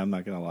of funny. I'm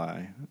not going to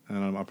lie.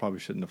 And I probably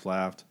shouldn't have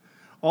laughed.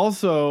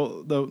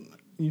 Also,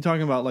 you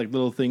talking about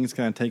little things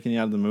kind of taking you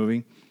out of the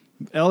movie.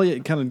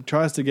 Elliot kind of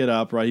tries to get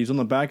up, right? He's on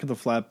the back of the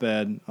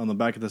flatbed, on the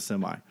back of the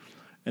semi.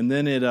 And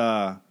then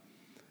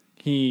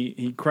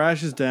he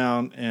crashes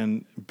down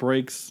and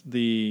breaks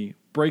the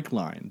brake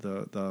line,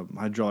 the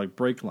hydraulic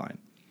brake line.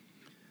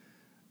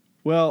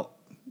 Well,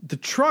 the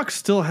truck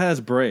still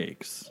has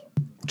brakes,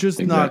 just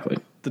exactly.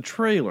 Not the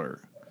trailer.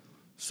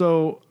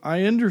 So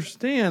I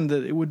understand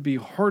that it would be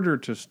harder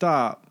to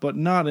stop, but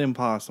not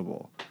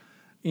impossible.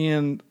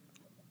 And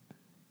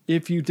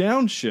if you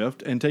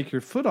downshift and take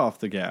your foot off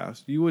the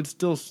gas, you would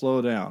still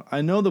slow down.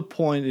 I know the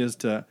point is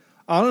to...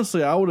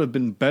 Honestly, I would have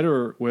been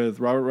better with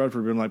Robert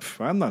Redford being like,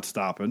 I'm not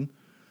stopping,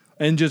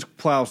 and just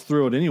plows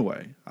through it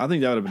anyway. I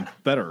think that would have been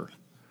better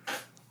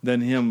than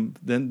him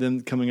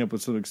than coming up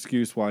with some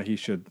excuse why he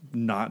should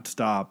not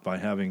stop by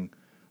having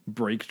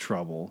brake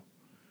trouble.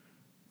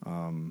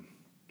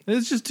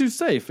 It's just too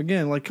safe.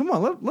 Again, come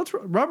on, let's.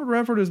 Robert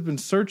Redford has been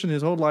searching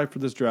his whole life for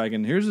this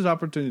dragon. Here's his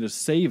opportunity to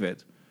save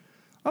it.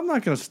 I'm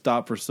not going to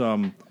stop for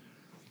some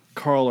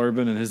Carl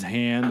Urban and his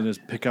hand and his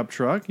pickup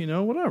truck,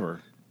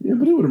 whatever. Yeah,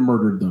 but he would have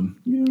murdered them.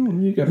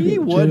 You got to He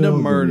wouldn't have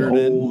murdered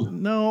it.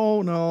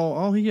 No.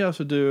 All he has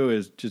to do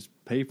is just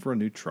pay for a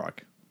new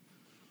truck.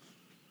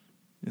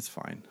 It's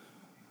fine.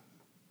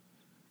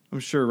 I'm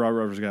sure Robert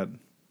Redford's got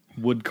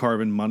wood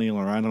carving money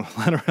lying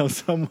around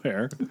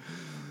somewhere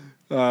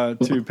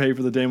to pay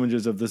for the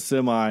damages of the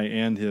semi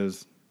and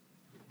his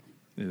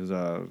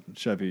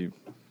Chevy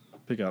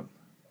pickup.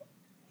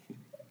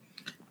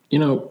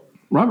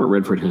 Robert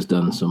Redford has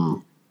done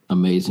some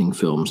amazing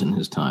films in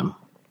his time,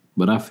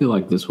 but I feel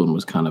like this one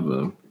was kind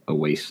of a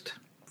waste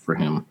for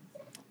him.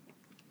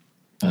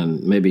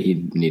 And maybe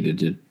he needed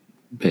to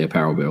pay a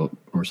power bill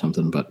or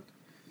something, but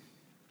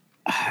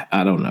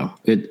I don't know.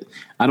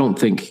 I don't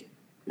think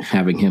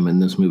having him in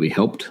this movie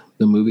helped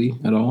the movie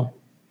at all.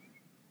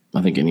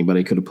 I think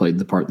anybody could have played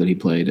the part that he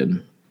played,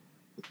 and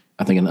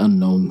I think an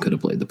unknown could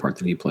have played the part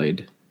that he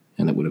played,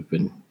 and it would have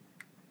been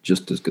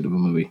just as good of a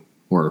movie,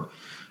 or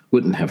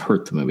wouldn't have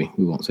hurt the movie.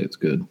 We won't say it's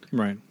good.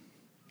 Right.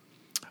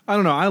 I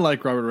don't know. I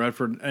like Robert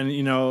Redford, and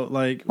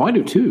I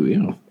do too.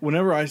 Yeah.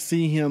 Whenever I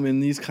see him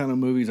in these kind of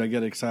movies, I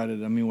get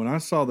excited. I mean, when I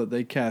saw that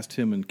they cast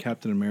him in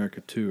Captain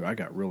America 2, I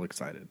got real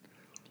excited.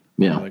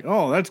 Yeah. Like,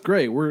 oh, that's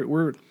great.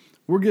 We're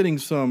getting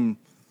some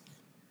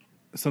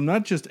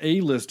not just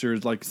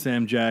A-listers like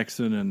Sam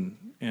Jackson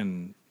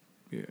and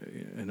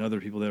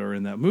other people that are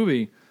in that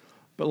movie,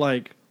 but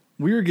like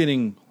we're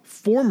getting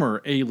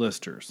former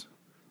A-listers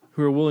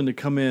who are willing to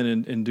come in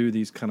and do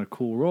these kind of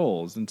cool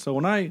roles. And so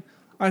when I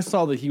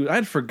saw that I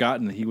had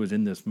forgotten that he was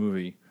in this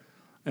movie.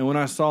 And when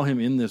I saw him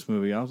in this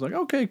movie, I was like,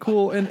 okay,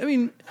 cool. And I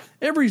mean,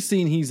 every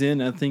scene he's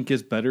in, I think,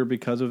 is better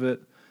because of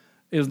it.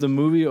 Is the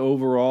movie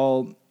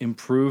overall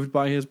improved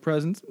by his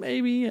presence?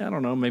 Maybe. I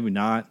don't know. Maybe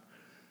not.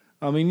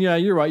 I mean, yeah,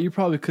 you're right. You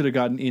probably could have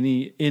gotten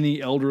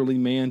any elderly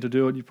man to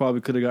do it. You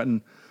probably could have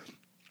gotten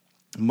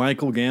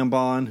Michael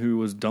Gambon, who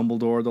was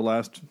Dumbledore the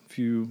last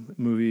few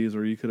movies,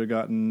 or you could have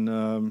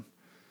gotten...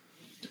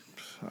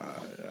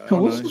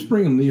 let's just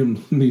bring in Liam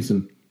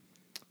Neeson.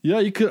 Yeah,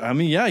 you could. I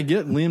mean, yeah, I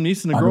get Liam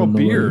Neeson to grow a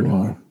beard.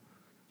 I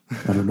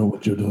don't know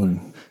what you're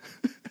doing,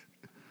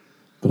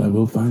 but I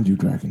will find you,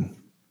 Dragon.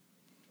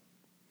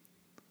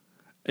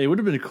 It would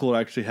have been cool to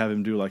actually have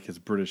him do like his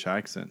British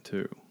accent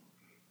too.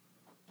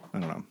 I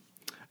don't know.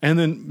 And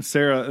then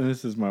Sarah, and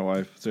this is my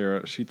wife,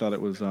 Sarah. She thought it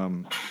was.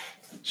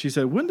 She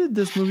said, "When did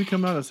this movie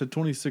come out?" I said,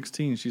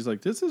 "2016." She's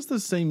like, "This is the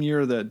same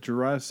year that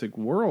Jurassic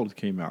World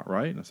came out,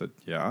 right?" And I said,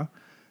 "Yeah."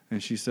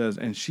 And she says,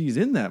 "And she's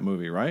in that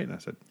movie, right?" And I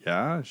said,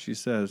 "Yeah." She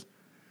says,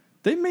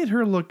 "They made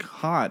her look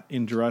hot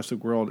in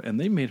Jurassic World, and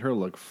they made her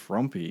look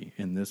frumpy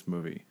in this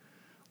movie."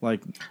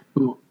 Like,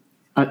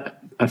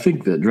 I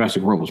think that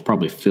Jurassic World was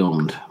probably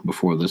filmed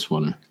before this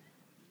one.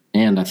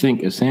 And I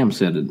think, as Sam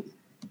said,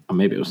 or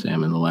maybe it was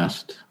Sam in the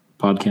last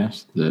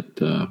podcast,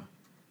 that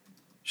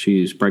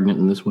she's pregnant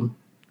in this one.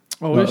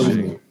 Oh, is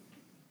she?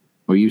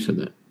 Oh, you said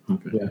that.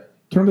 Okay. Yeah.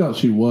 Turned out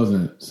she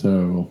wasn't,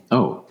 so.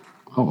 Oh,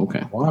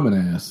 okay. Well, I'm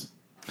an ass.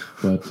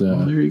 But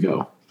well, there you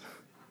go.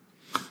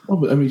 Oh,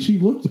 but I mean, she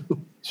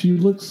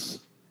looks,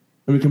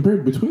 I mean,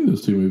 compared between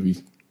those two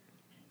movies,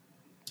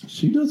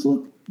 she does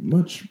look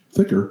much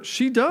thicker.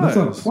 She does. That's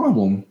not a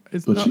problem,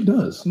 she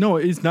does. No,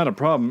 it's not a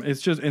problem.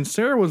 It's just, and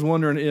Sarah was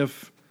wondering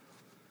if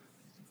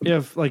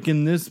like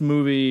in this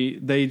movie,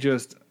 they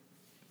gave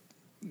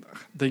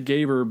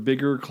her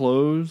bigger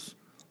clothes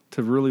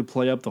to really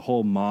play up the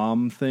whole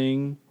mom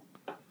thing.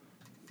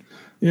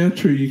 Yeah,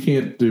 true. You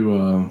can't do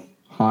a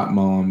hot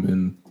mom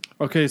and.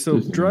 Okay, so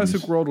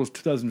Jurassic World was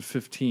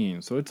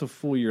 2015, so it's a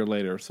full year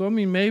later. So, I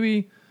mean,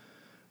 maybe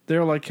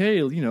they're like, hey,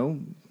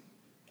 you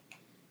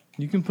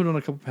can put on a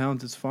couple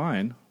pounds, it's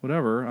fine.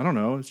 Whatever. I don't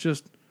know. It's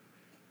just,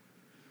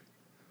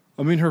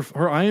 I mean, her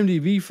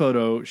IMDb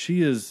photo,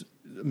 she's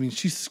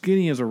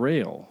skinny as a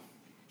rail.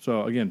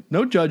 So, again,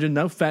 no judging,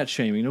 no fat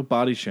shaming, no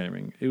body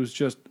shaming. It was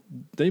just,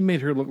 they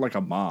made her look like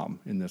a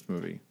mom in this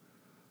movie.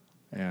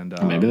 And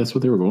maybe that's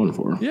what they were going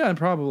for. Yeah,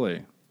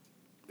 probably.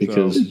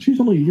 Because she's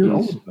only a year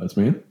older than us,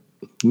 man.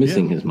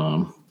 Missing his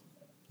mom.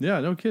 Yeah,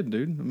 no kidding,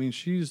 dude. I mean,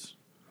 she's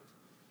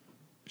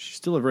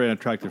still a very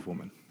attractive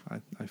woman.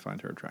 I find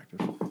her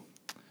attractive,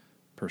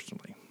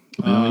 personally.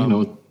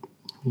 You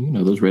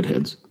know those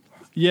redheads.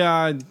 Yeah,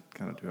 I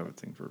kind of do have a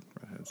thing for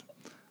redheads.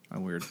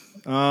 I'm weird.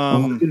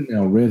 I get it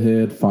now.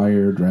 Redhead,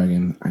 fire,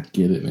 dragon. I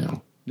get it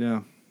now.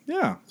 Yeah.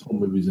 This whole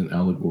movie's an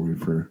allegory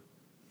for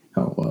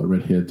how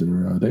redheads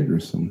are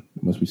dangerous and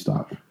must be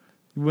stopped.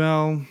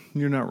 Well,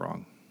 you're not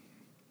wrong.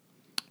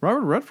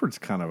 Robert Redford's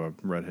kind of a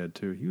redhead,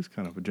 too. He was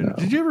kind of a ginger. No.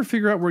 Did you ever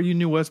figure out where you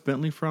knew Wes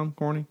Bentley from,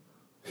 Corny?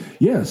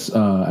 Yes,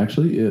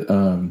 actually.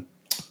 Damn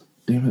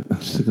it. I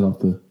just took it off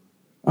the...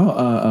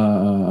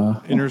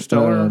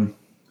 Interstellar?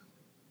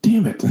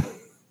 Damn it.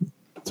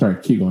 Sorry,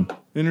 keep going.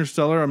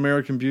 Interstellar,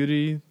 American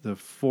Beauty, the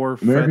four...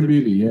 American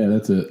Beauty, yeah,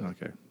 that's it.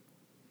 Okay.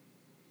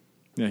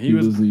 Yeah, he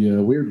was the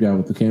weird guy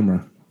with the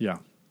camera. Yeah.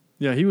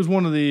 Yeah, he was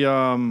one of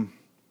the...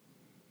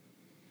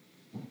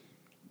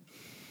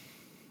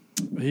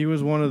 He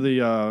was one of the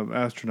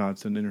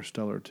astronauts in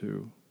Interstellar,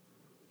 too.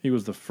 He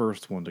was the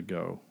first one to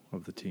go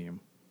of the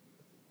team.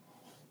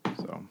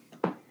 So,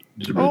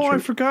 I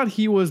forgot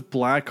he was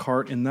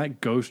Blackheart in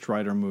that Ghost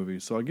Rider movie.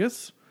 So I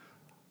guess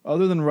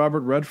other than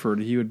Robert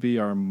Redford, he would be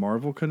our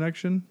Marvel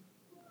connection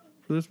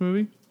for this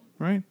movie,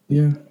 right?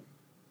 Yeah.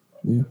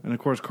 Yeah. And of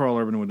course, Carl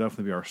Urban would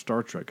definitely be our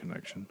Star Trek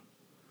connection.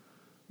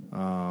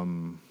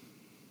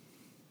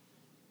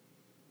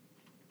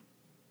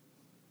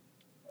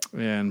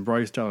 And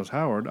Bryce Dallas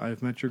Howard,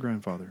 I've met your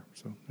grandfather.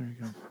 So there you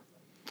go.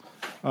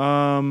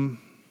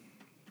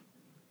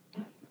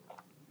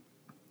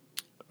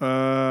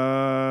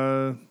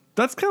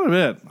 That's kind of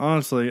it,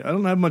 honestly. I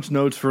don't have much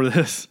notes for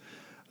this.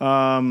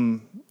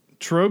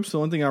 Tropes, the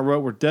only thing I wrote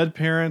were dead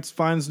parents,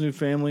 finds new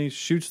family,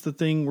 shoots the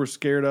thing we're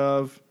scared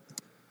of.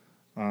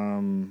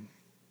 I'm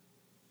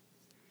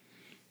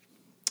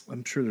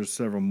sure there's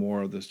several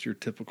more of this, your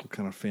typical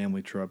kind of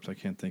family tropes. I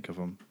can't think of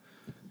them.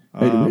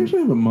 Hey, did we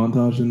actually have a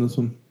montage in this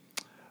one?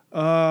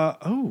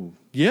 Oh,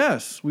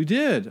 yes, we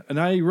did. And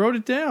I wrote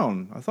it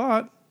down, I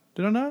thought.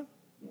 Did I not?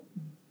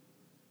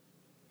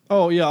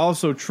 Oh, yeah,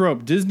 also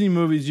trope. Disney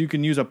movies, you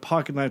can use a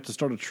pocket knife to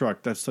start a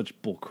truck. That's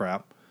such bull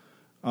crap.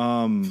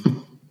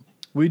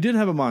 We did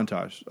have a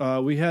montage.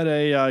 We had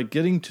a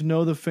getting to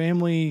know the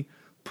family,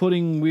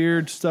 putting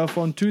weird stuff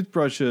on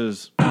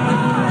toothbrushes.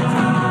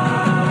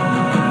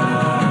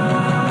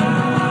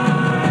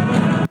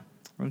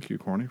 Thank you,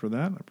 Corny, for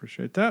that. I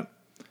appreciate that.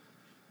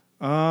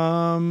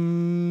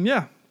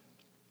 Yeah.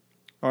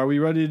 Are we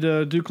ready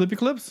to do Clippy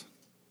Clips?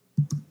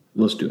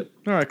 Let's do it.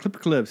 All right, Clippy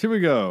Clips. Here we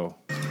go.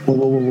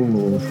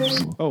 Whoa.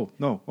 Oh,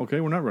 no. Okay,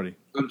 we're not ready.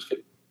 I'm just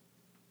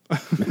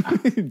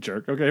kidding.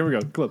 Jerk. Okay, here we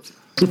go. Clips.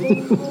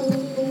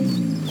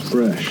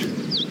 Fresh.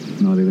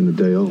 Not even a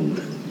day old.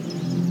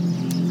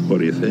 What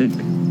do you think?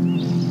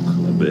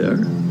 A bear?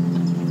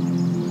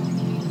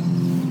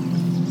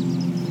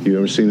 You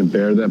ever seen a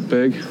bear that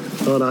big?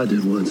 Thought I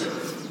did once.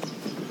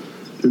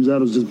 Turns out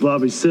it was just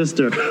Bobby's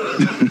sister.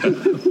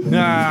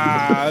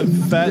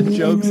 Fat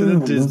jokes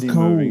in a Disney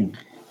movie.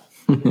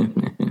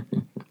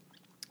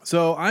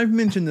 So I've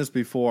mentioned this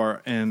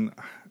before, and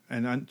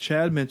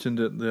Chad mentioned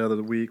it the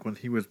other week when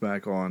he was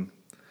back on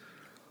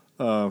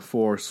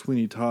for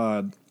Sweeney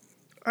Todd.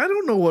 I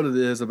don't know what it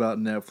is about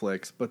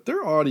Netflix, but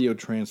their audio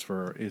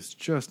transfer is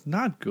just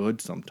not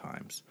good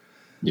sometimes.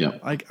 Yeah.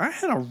 Like, I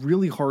had a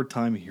really hard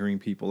time hearing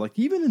people. Like,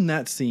 even in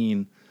that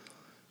scene,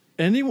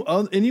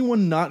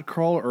 anyone not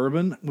Carl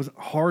Urban was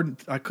hard.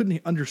 I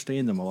couldn't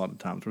understand them a lot of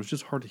times. It was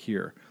just hard to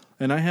hear.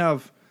 And I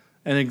have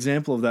an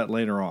example of that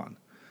later on.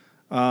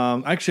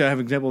 Actually, I have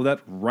an example of that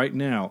right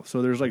now.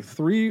 So there's like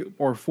 3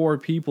 or 4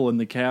 people in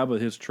the cab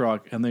of his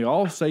truck, and they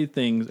all say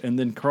things, and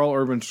then Carl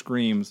Urban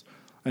screams,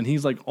 and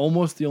he's like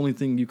almost the only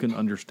thing you can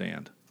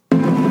understand. Did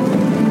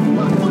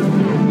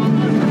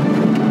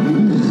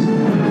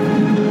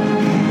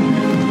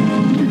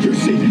you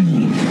see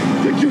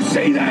that? Did you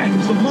see that?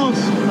 It's a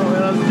monster. Oh,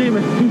 yeah, it's a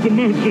demon. It's a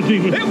monster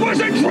demon. It was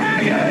a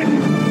dragon!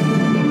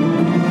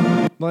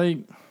 Like,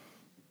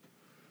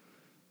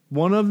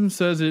 one of them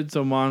says it's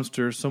a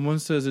monster. Someone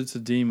says it's a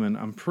demon.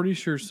 I'm pretty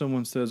sure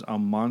someone says a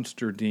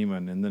monster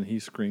demon, and then he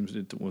screams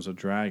it was a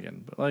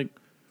dragon. But, like,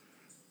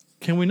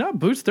 can we not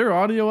boost their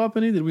audio up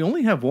any? Did we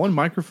only have one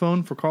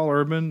microphone for Carl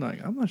Urban?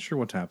 Like, I'm not sure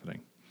what's happening.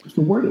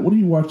 So what are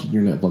you watching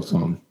your Netflix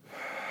on?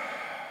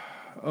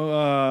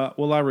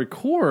 Well, I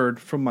record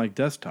from my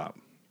desktop.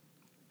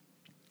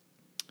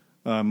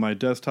 My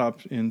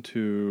desktop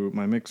into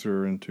my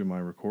mixer into my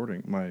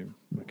recording, my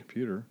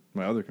computer,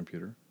 my other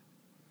computer.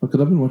 Because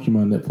I've been watching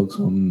my Netflix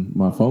on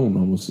my phone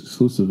almost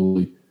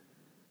exclusively,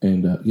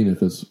 and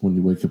because when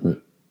you wake up at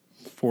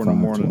 4 in the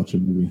morning to watch a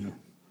movie.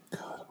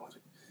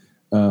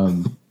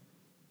 God,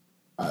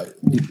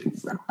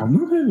 I've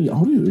not had any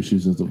audio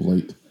issues as of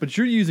late. But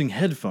you're using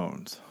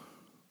headphones.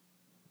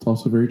 It's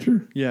also very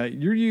true. Yeah,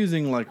 you're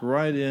using like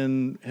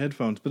right-in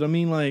headphones. But I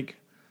mean, like,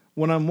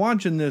 when I'm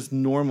watching this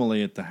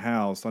normally at the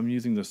house, I'm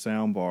using the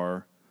sound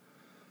bar.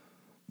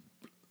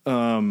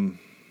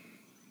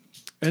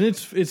 And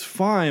it's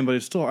fine, but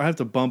it's still, I have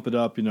to bump it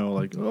up,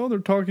 like, oh, they're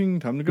talking,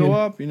 time to go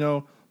up,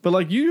 But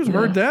like, you just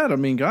heard that. I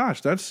mean,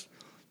 gosh, that's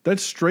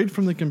straight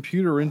from the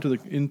computer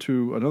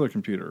into another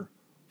computer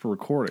for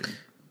recording.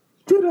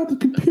 Straight out the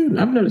computer.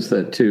 I've noticed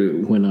that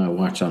too. When I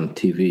watch on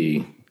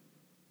TV,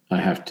 I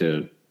have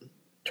to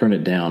turn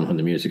it down when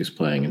the music is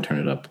playing and turn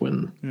it up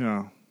when.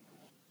 Yeah.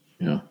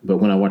 But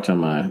when I watch on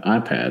my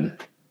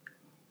iPad,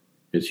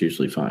 it's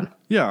usually fine.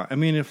 Yeah, I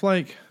mean, if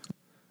I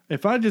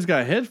just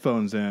got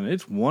headphones in,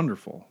 it's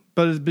wonderful.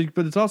 But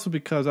it's also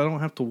because I don't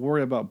have to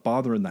worry about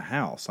bothering the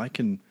house. I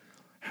can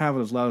have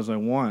it as loud as I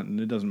want, and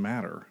it doesn't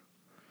matter.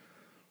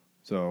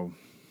 So,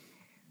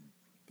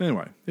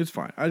 anyway, it's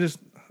fine.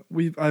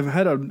 I've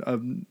had a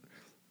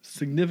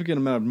significant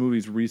amount of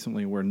movies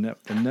recently where the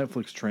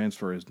Netflix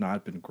transfer has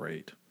not been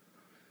great.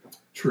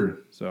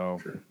 True. So,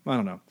 I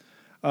don't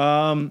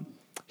know.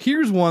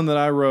 Here's one that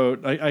I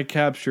wrote, I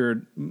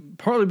captured,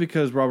 partly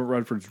because Robert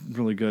Redford's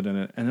really good in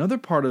it. Another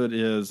part of it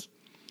is,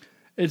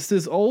 it's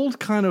this old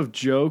kind of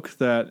joke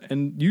that,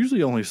 and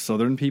usually only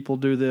Southern people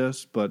do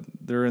this, but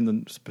they're in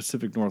the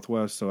Pacific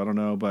Northwest, so I don't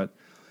know. But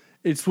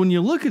It's when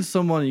you look at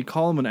someone and you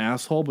call them an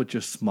asshole, but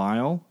just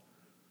smile.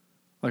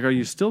 Like, are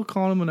you still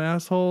calling them an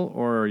asshole,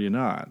 or are you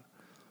not?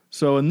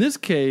 So in this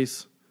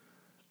case,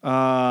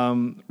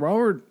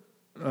 Robert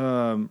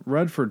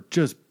Redford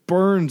just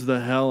burns the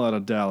hell out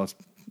of Dallas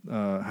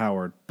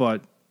Howard,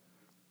 but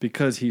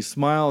because he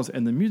smiles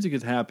and the music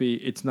is happy,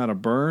 it's not a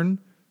burn.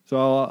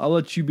 So I'll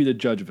let you be the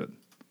judge of it.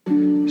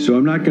 So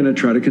I'm not going to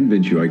try to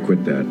convince you I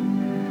quit that.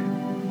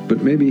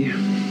 But maybe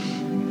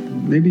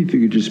if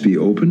you could just be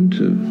open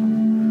to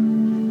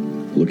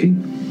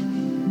looking.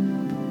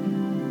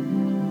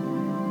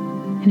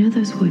 I know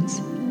those woods.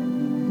 I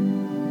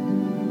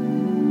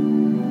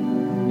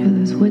know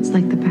those woods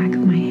like the back of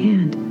my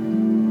hand.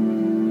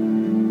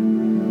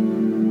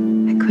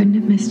 I couldn't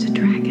have missed a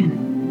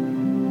dragon.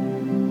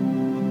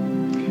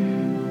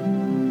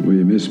 Well,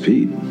 you miss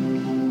Pete.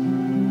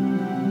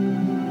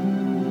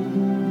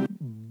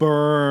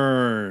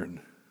 Burn.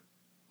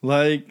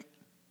 Like,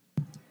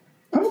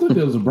 I don't think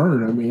it was a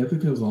burn. I mean, I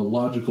think it was a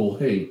logical,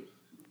 hey.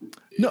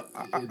 No,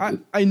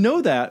 I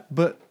know that,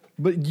 but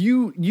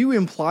you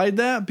implied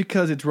that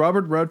because it's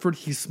Robert Redford,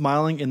 he's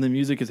smiling and the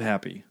music is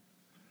happy.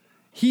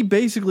 He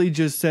basically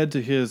just said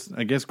to his,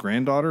 I guess,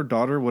 granddaughter,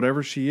 daughter,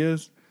 whatever she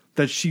is,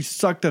 that she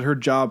sucked at her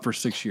job for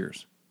 6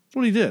 years. That's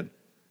what he did.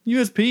 You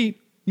missed Pete.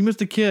 You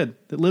missed a kid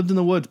that lived in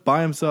the woods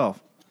by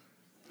himself.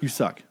 You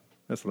suck.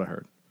 That's what I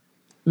heard.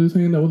 He was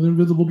hanging out with an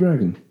invisible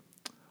dragon.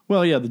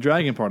 Well, yeah, the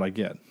dragon part I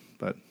get,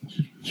 but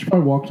she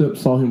probably walked up,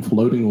 saw him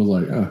floating, and was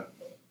like,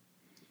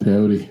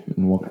 peyote,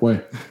 and walked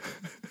away.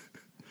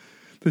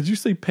 Did you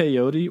say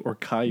peyote or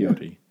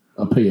coyote?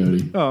 Yeah, a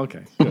peyote. Oh,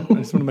 okay. Good. I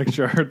just want to make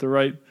sure I heard the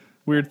right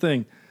weird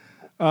thing.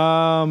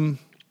 And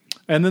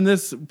then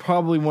this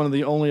probably one of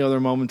the only other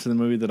moments in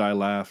the movie that I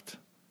laughed.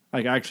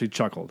 I actually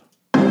chuckled.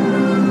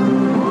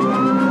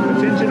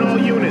 Attention all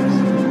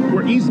units.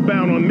 We're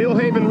eastbound on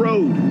Millhaven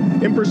Road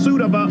in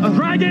pursuit of a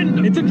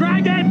dragon. It's a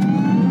dragon.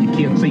 You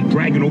can't say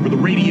dragon over the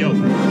radio.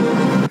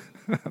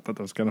 I thought that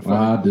was kind of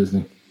funny.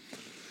 Disney.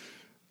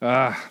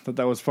 I thought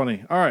that was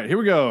funny. All right, here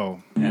we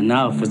go. And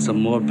now for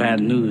some more bad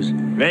news.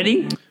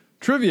 Ready?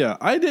 Trivia.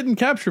 I didn't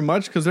capture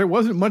much because there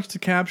wasn't much to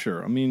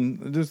capture. I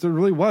mean, there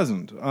really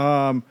wasn't.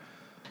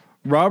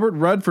 Robert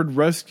Redford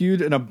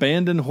rescued an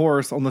abandoned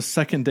horse on the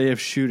second day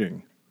of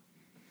shooting.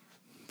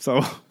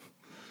 So...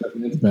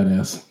 It's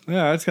badass.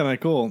 Yeah, that's kind of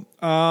cool.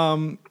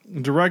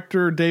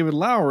 Director David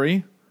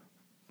Lowery.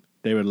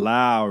 He's David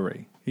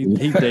Lowery.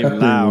 I'm David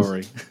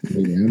Lowery.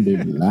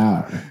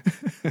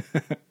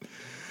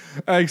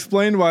 I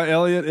explained why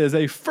Elliot is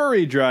a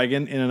furry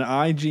dragon in an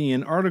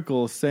IGN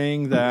article,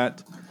 saying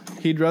that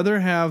he'd rather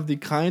have the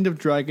kind of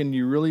dragon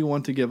you really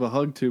want to give a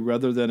hug to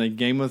rather than a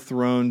Game of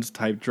Thrones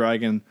type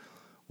dragon,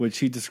 which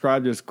he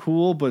described as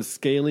cool but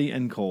scaly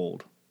and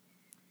cold.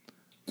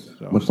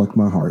 So, much like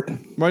my heart.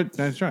 Right,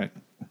 that's right.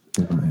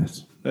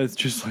 Yes. That's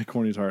just like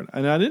Corny's heart.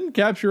 And I didn't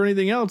capture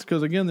anything else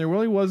because, again, there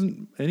really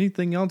wasn't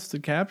anything else to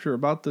capture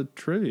about the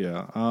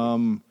trivia. A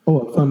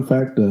fun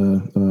fact,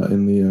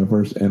 in the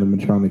first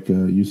animatronic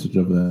usage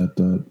of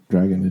that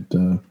dragon, it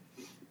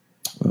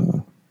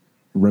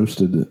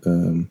roasted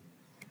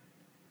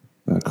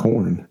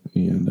corn.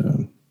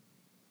 And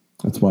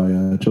that's why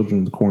Children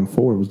of the Corn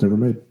 4 was never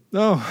made.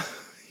 Oh,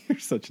 you're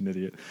such an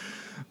idiot.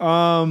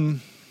 Waka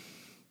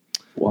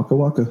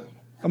waka.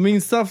 I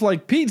mean, stuff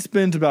like Pete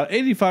spends about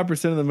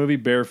 85% of the movie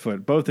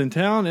barefoot, both in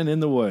town and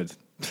in the woods.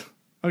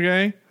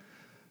 Okay?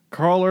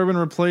 Carl Urban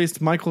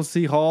replaced Michael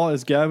C. Hall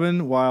as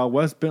Gavin, while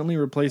Wes Bentley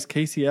replaced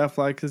Casey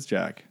Affleck as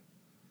Jack.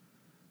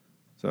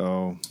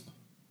 So...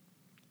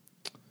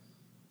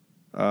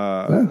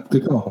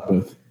 good call,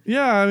 both.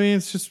 Yeah, I mean,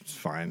 it's just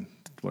fine.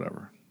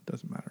 Whatever.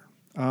 Doesn't matter.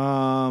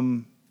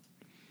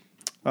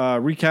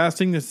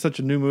 Recasting, this is such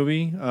a new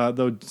movie,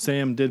 though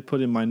Sam did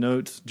put in my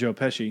notes Joe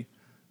Pesci,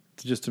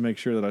 just to make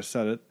sure that I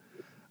said it.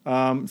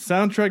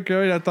 Soundtrack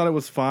great. I thought it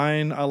was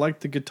fine. I liked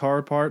the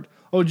guitar part.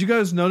 Oh, did you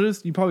guys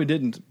notice? You probably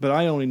didn't, but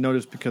I only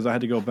noticed because I had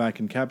to go back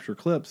and capture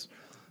clips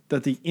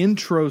that the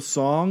intro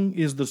song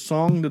is the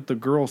song that the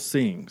girl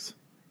sings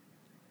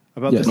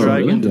about the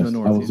dragon to the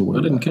northeast.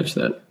 I didn't catch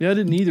that. Yeah, I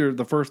didn't either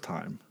the first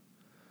time.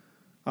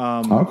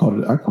 I caught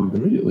it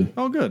immediately.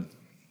 Oh, good.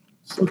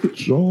 Suck it,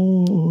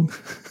 Sean.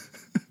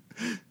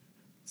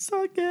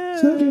 Suck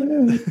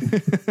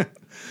it.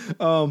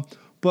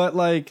 But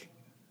like,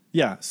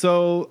 yeah,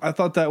 so I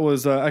thought that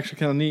was actually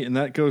kind of neat, and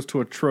that goes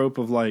to a trope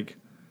of like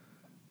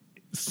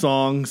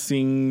song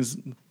sings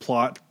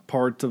plot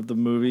parts of the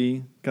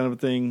movie kind of a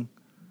thing.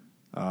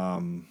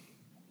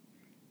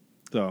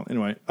 So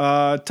anyway,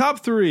 top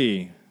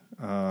three.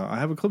 I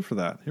have a clip for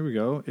that. Here we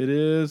go. It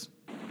is...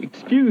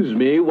 Excuse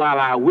me while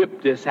I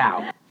whip this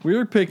out. We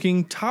are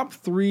picking top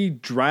three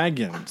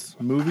dragons,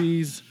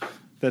 movies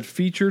that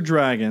feature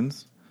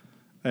dragons.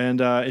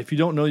 And if you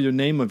don't know the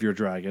name of your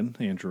dragon,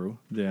 Andrew,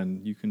 then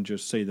you can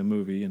just say the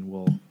movie, and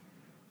we'll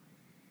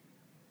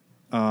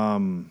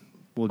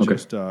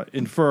just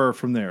infer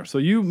from there. So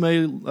you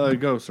may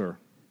go, sir.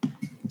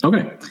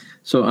 Okay.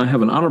 So I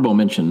have an honorable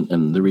mention,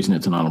 and the reason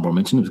it's an honorable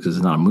mention is because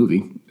it's not a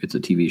movie; it's a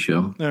TV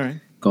show. All right.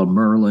 Called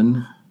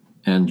Merlin,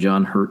 and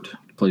John Hurt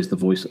plays the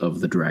voice of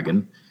the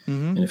dragon.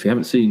 And if you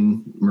haven't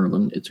seen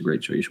Merlin, it's a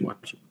great show. You should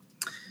watch it.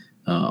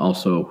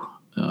 Also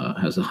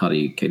has a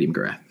hottie Katie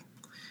McGrath.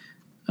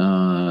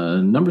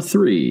 Number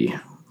 3,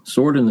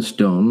 Sword in the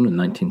Stone, in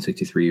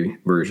 1963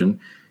 version.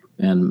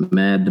 And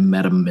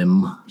Madam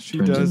Mim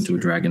turns into a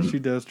dragon. She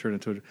does turn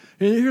into a dragon.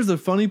 And here's the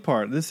funny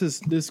part.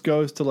 This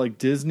goes to like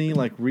Disney,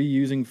 like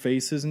reusing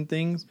faces and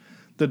things.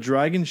 The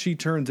dragon she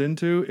turns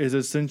into is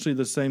essentially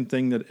the same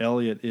thing that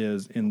Elliot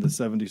is in the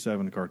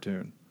 77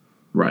 cartoon.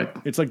 Right.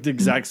 It's like the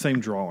exact same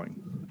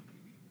drawing.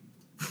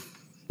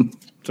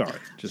 Sorry.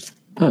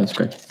 Oh, that's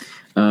great.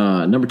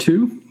 Number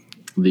 2,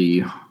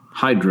 the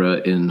Hydra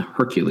in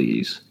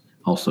Hercules,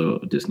 also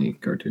a Disney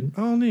cartoon.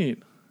 Oh,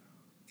 neat.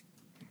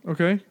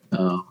 Okay.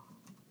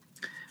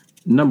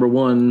 Number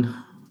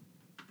 1,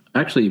 I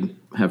actually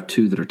have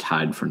 2 that are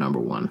tied for number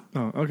 1.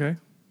 Oh, okay.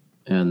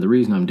 And the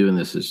reason I'm doing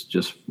this is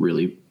just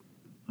really,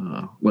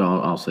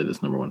 I'll say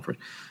this number 1 first.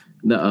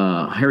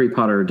 Harry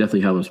Potter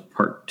Deathly Hallows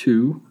Part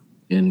 2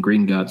 in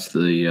Gringotts,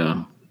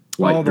 the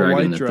white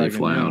dragon that they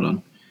fly out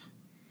on.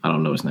 I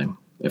don't know his name.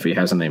 If he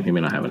has a name, he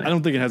may not have a name. I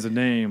don't think it has a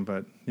name,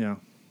 but yeah.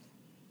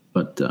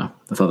 But I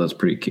thought that was a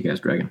pretty kick-ass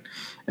dragon.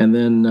 And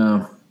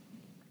then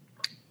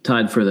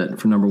tied for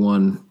number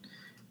 1,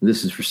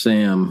 this is for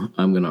Sam.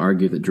 I'm going to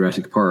argue that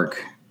Jurassic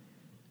Park,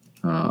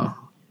 the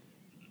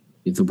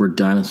word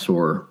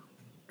dinosaur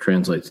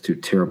translates to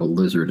terrible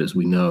lizard, as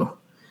we know.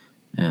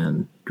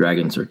 And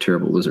dragons are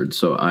terrible lizards.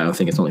 So I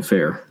think it's only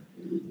fair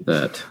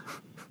that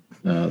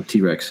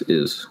T-Rex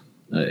is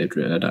a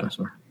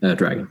dinosaur, a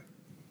dragon.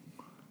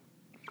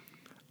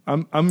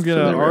 I'm going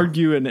to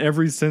argue in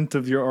every sense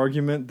of your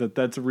argument that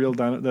that's a real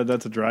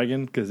that's a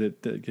dragon because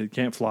it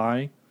can't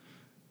fly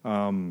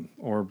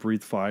or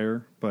breathe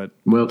fire. But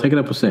take it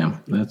up with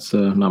Sam. That's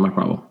not my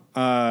problem.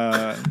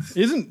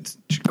 Isn't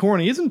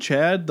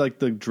Chad like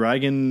the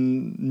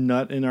dragon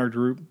nut in our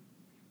group?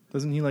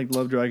 Doesn't he like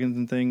love dragons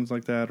and things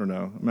like that or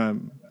no? I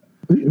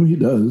mean, he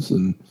does,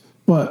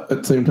 but at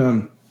the same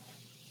time,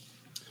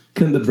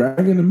 can the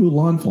dragon in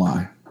Mulan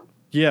fly?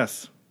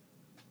 Yes.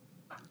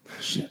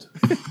 Shit.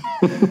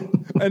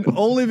 And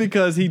only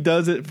because he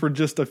does it for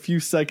just a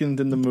few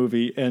seconds in the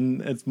movie,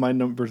 and it's my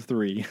number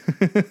 3.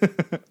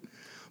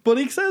 But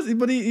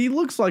he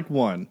looks like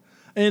one.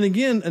 And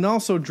again, and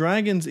also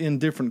dragons in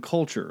different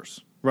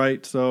cultures,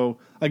 right? So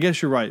I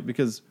guess you're right,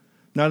 because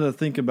now that I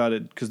think about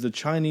it, because the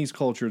Chinese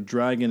culture,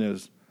 dragon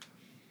is,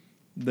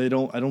 I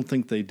don't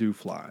think they do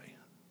fly.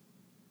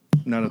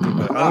 Now that I think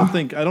about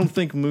it, I don't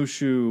think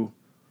Mushu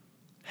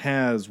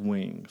has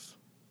wings.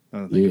 I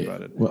don't think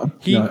about it. Well,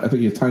 I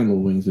think his tiny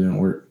little wings didn't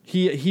work.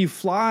 He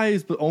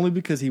flies, but only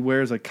because he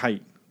wears a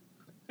kite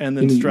and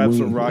then straps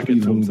a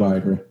rocket to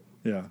himself.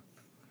 Yeah.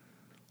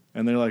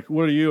 And they're like,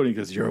 "What are you?" And he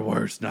goes, "Your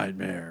worst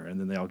nightmare." And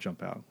then they all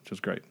jump out, which is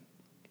great.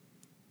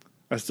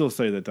 I still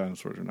say that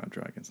dinosaurs are not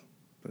dragons,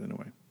 but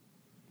anyway,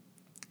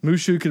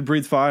 Mushu could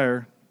breathe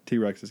fire.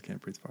 T-Rexes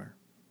can't breathe fire.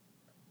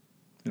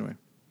 Anyway,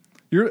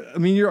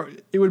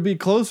 it would be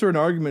closer an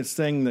argument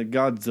saying that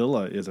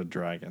Godzilla is a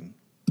dragon.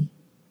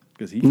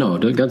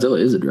 Godzilla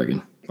is a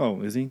dragon.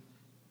 Oh, is he?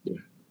 Yeah.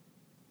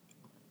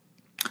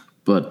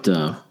 But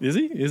is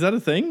he? Is that a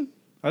thing?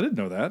 I didn't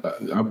know that.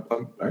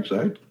 I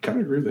kind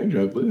of agree with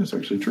Andrew. I believe that's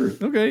actually true.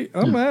 Okay,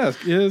 I'm going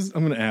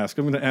to ask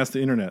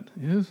the internet.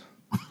 Is?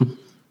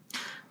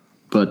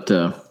 But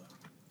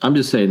I'm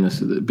just saying this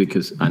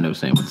because I know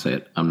Sam would say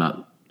it. I'm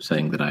not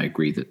saying that I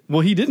agree that.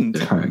 Well, he didn't.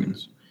 They're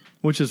dragons.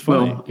 Which is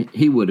funny. Well,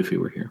 he would if he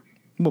were here.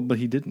 Well, but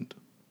he didn't.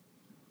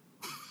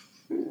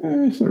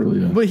 It's not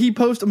really. But he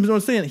posted. I'm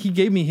just saying he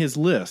gave me his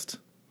list.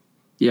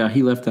 Yeah,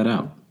 he left that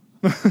out.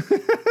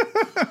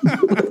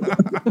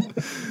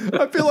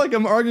 I feel like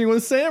I'm arguing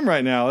with Sam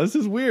right now. This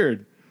is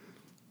weird.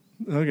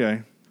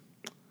 Okay.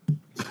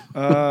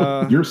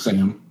 You're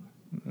Sam.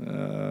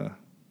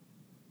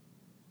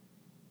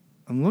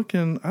 I'm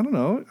looking. I don't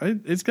know.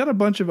 It's got a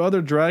bunch of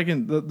other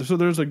dragon. So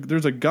there's a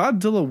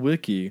Godzilla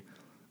wiki,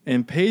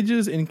 and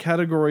pages in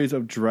categories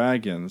of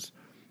dragons: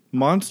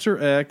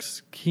 Monster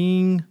X,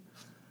 King,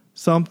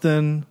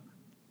 something,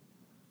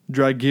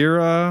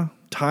 Dragira,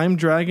 Time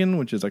Dragon,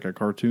 which is like a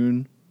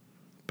cartoon,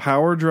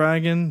 Power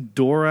Dragon,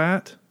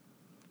 Dorat.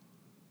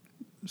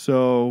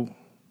 So,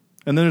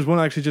 and then there's one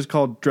actually just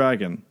called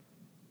Dragon,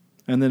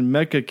 and then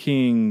Mecha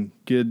King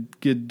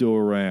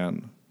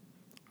Ghidorah.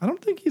 I don't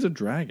think he's a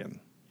dragon.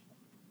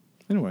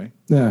 Anyway.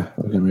 Yeah,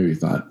 okay, maybe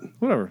thought.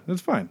 Whatever,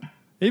 that's fine.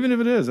 Even if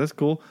it is, that's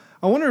cool.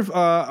 I wonder if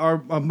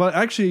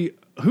actually,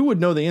 who would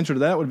know the answer to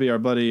that would be our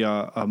buddy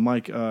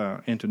Mike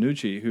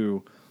Antonucci,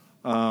 who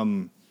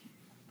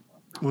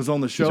was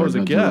on the show as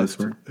a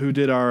guest, who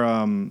did our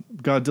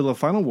Godzilla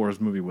Final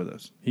Wars movie with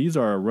us. He's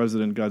our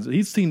resident Godzilla.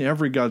 He's seen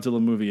every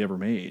Godzilla movie ever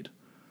made.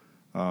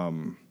 I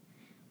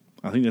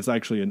think that's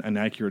actually an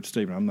accurate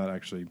statement. I'm not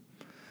actually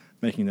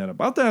making that up.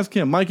 I'll have to ask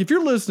him. Mike, if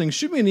you're listening,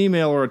 shoot me an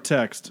email or a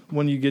text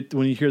when you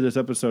hear this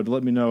episode to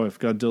let me know if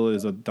Godzilla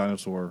is a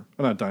dinosaur,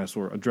 not a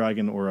dinosaur, a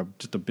dragon, or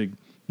just a big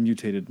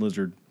mutated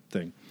lizard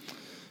thing.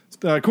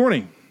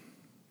 Corny.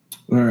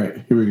 All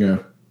right, here we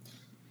go.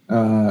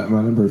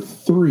 My number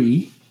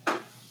 3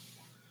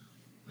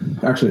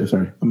 Actually,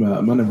 sorry. My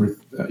number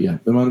 3. I'm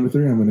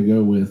going to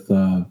go with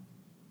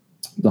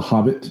The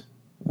Hobbit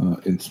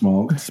in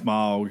Smaug.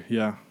 Smaug,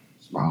 yeah.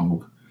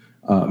 Smaug.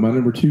 My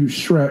number 2,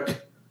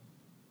 Shrek,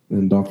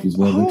 and Donkey's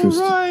love interest.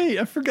 Oh, right.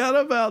 I forgot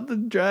about the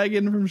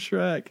dragon from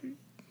Shrek.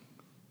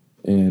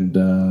 And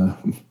all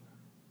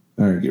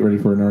right, get ready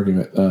for an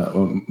argument.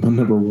 My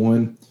number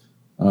 1,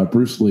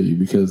 Bruce Lee,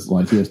 because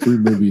he has 3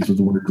 movies with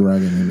the word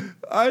dragon in it.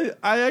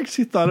 I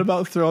actually thought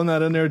about throwing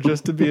that in there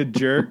just to be a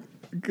jerk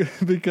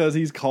because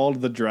he's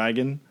called the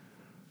dragon.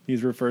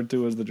 He's referred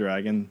to as the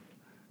dragon.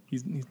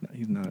 He's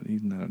not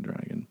a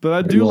dragon. But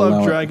I do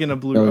love Dragon of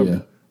Blue. Oh, yeah.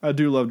 I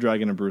do love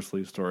Dragon of Bruce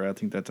Lee's story. I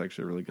think that's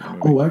actually a really good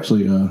movie. Oh,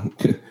 actually,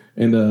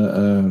 and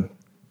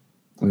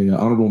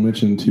honorable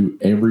mention to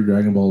every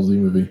Dragon Ball Z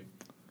movie.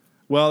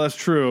 Well, that's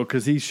true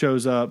because he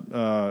shows up.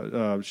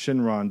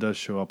 Shinron does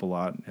show up a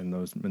lot in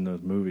those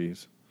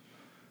movies.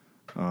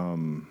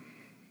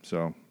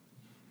 So,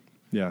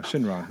 yeah,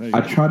 Shinron.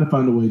 I tried to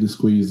find a way to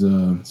squeeze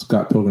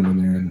Scott Pilgrim in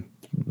there, and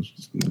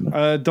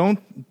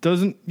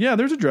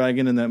there's a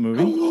dragon in that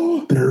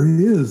movie. There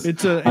he is.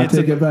 I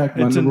take it back.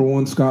 My number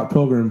 1, Scott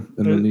Pilgrim,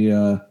 and then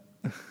the.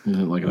 Is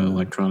it like an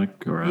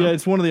electronic or? Yeah,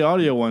 it's one of the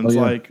audio ones.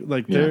 Oh, yeah.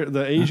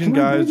 The Asian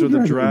guys are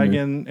the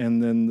dragon,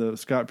 and then the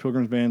Scott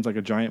Pilgrim's band's like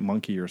a giant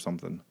monkey or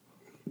something,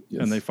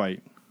 and they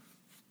fight.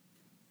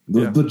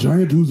 The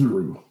giant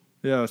Uzuru.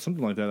 Yeah,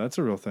 something like that. That's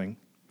a real thing.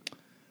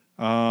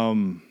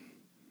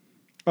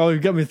 Oh, you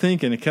got me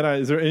thinking.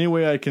 Is there any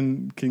way I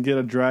can get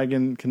a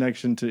dragon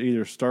connection to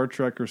either Star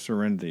Trek or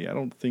Serenity? I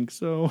don't think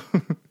so.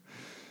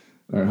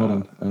 All right, hold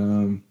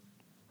on.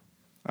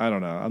 I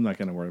don't know. I'm not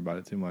going to worry about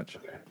it too much.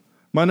 Okay.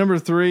 My number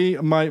 3,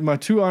 my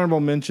 2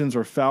 honorable mentions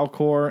are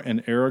Falkor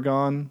and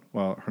Aragon.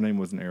 Well, her name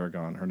wasn't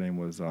Aragon. Her name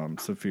was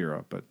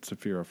Saphira, but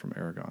Saphira from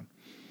Aragon.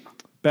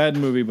 Bad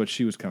movie, but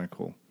she was kind of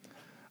cool.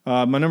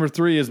 My number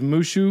 3 is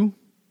Mushu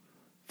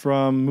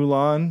from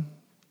Mulan.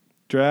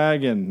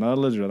 Dragon, not a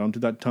lizard. I don't do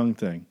that tongue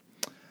thing.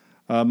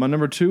 My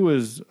number 2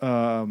 is...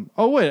 I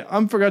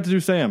forgot to do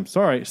Sam.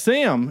 Sorry.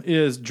 Sam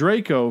is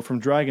Draco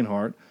from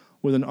Dragonheart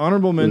with an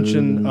honorable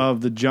mention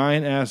of the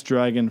giant-ass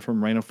dragon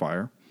from Reign of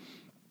Fire.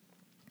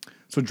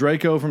 So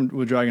Draco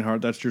with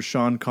Dragonheart, that's your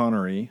Sean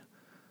Connery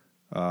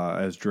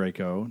as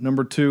Draco.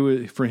 Number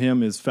 2 for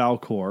him is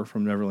Falkor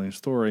from Neverland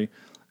Story.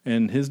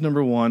 And his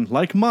number 1,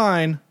 like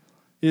mine,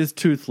 is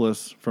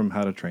Toothless from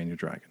How to Train Your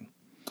Dragon.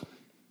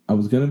 I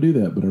was going to do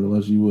that, but I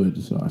realized you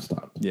would, so I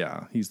stopped.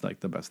 Yeah, he's like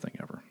the best thing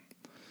ever.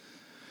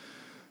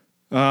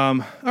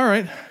 All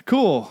right,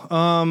 cool.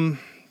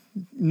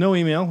 No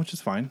email, which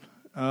is fine.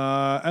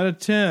 Out of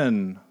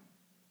 10.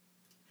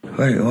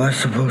 Wait, what's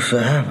supposed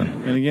to happen?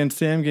 And again,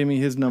 Sam gave me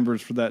his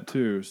numbers for that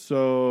too.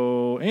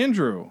 So,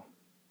 Andrew,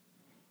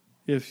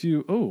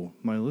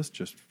 my list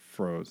just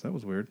froze. That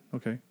was weird.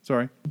 Okay,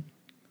 sorry.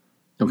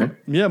 Okay.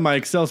 Yeah, my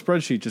Excel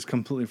spreadsheet just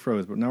completely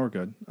froze, but now we're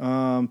good.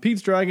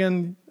 Pete's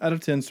Dragon, out of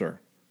 10, sir.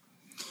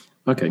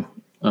 Okay.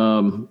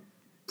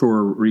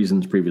 For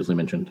reasons previously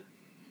mentioned.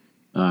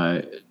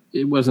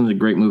 It wasn't a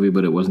great movie,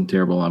 but it wasn't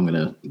terrible. I'm going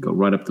to go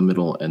right up the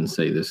middle and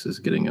say this is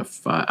getting a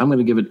 5. I'm going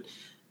to give it,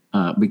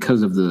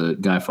 because of the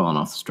guy falling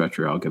off the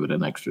stretcher, I'll give it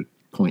an extra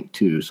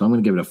 0.2. So I'm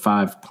going to give it a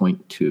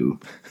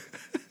 5.2.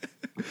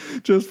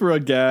 Just for a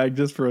gag,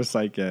 just for a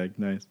sight gag.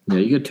 Nice. Yeah,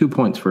 you get 2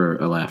 points for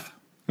a laugh.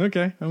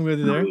 Okay, I'm with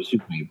you there.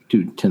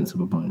 0.2 of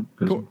a point.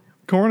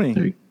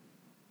 Corny.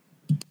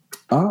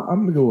 I'm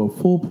going to go a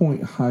full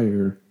point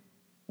higher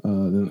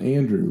than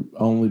Andrew,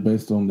 only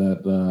based on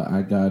that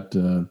I got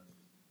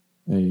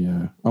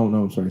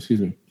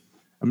excuse me.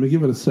 I'm going to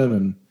give it a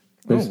 7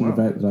 based on the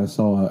fact that I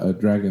saw a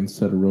dragon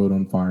set a road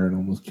on fire and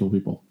almost kill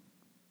people.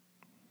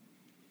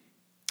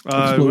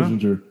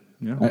 Explosions are...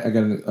 Yeah. I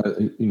got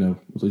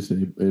at least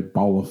a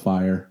ball of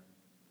fire.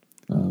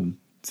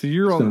 So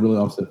you're going to really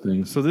offset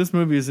things. So this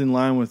movie is in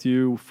line with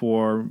you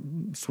for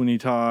Sweeney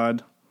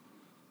Todd,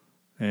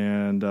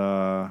 and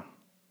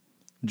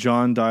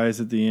John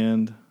dies at the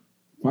end.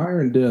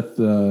 Fire and death.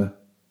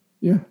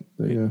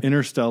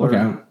 Interstellar.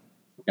 Okay,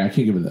 I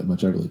can't give it that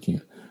much. I really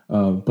can't.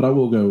 But I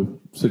will go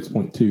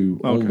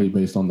 6.2 only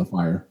based on the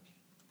fire.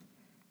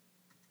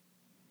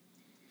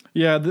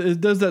 Yeah, it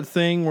does that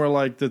thing where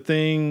like the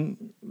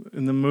thing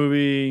in the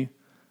movie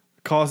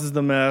causes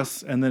the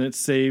mess and then it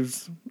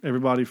saves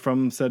everybody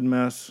from said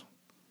mess.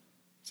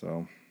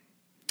 So,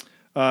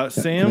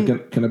 Sam,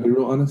 can I be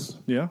real honest?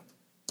 Yeah.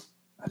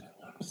 I didn't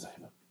want him to save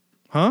them.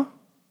 Huh?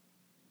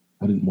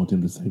 I didn't want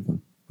him to save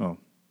them. Oh.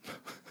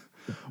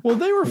 Well,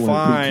 they were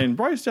fine.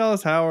 Bryce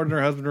Dallas Howard and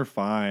her husband were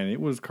fine. It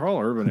was Carl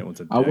Urban. It was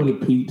a dick. I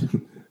wanted Pete.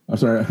 I'm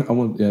sorry. I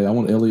want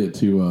Elliot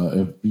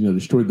to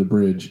destroy the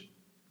bridge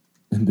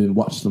and then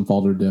watch them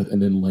fall to their death and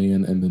then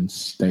land and then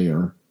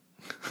stare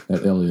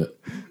at Elliot.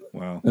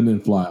 Wow. And then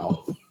fly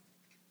off.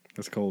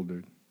 That's cold,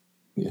 dude.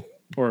 Yeah.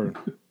 Or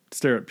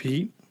stare at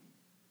Pete.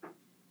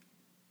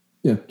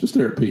 Yeah, just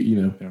stare at Pete,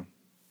 Yeah.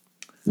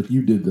 Like,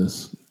 you did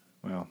this.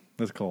 Wow,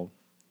 that's cold.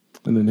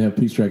 And then they have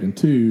Pete's Dragon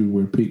 2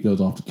 where Pete goes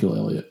off to kill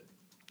Elliot.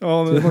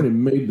 Oh, So they've already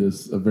made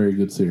this a very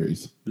good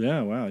series.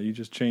 Yeah, wow. You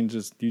just changed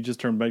this. You just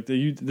turned back.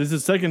 This is the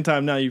second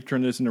time now you've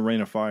turned this into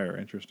Rain of Fire.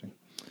 Interesting.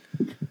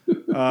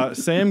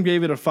 Sam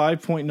gave it a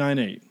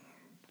 5.98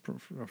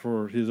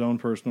 for his own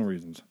personal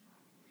reasons.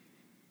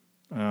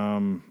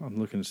 I'm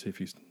looking to see if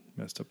he's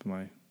messed up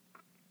my...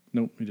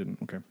 Nope, he didn't.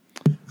 Okay.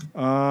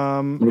 What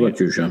about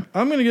you, Sean?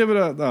 I'm going to give it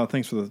a... Oh,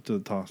 thanks for the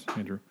toss,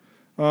 Andrew.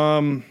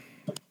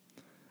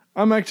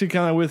 I'm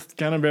actually with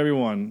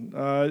everyone.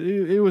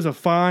 It was a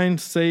fine,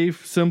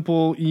 safe,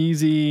 simple,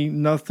 easy,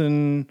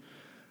 nothing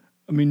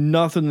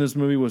in this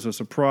movie was a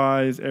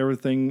surprise.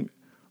 Everything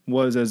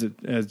was as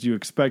you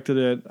expected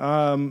it.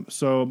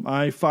 So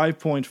I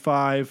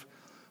 5.5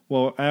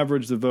 will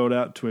average the vote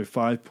out to a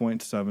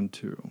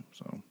 5.72.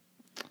 So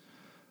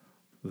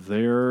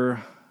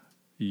there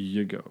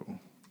you go.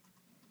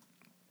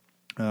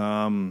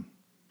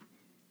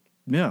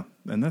 Yeah,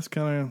 and that's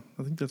I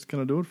think that's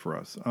gonna do it for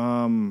us.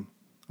 I'm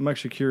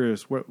actually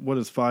curious, what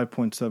does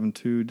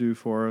 5.72 do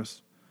for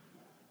us?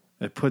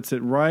 It puts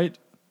it right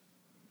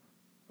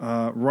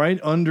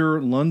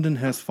under London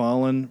Has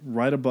Fallen,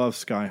 right above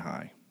Sky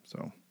High.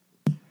 So,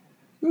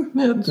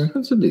 yeah,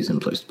 that's a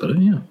decent place to put it.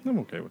 Yeah, I'm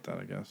okay with that,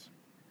 I guess.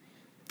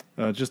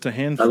 Just a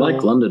handful. I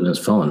like London Has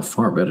Fallen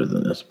far better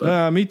than this.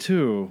 But me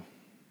too.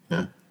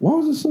 Yeah. Why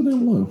was it so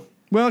damn low?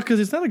 Well,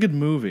 because it's not a good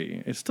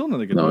movie. It's still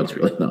not a good movie. No, it's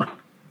really not.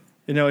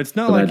 It's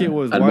not But like it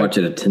was. I'd watch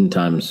it 10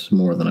 times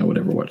more than I would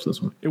ever watch this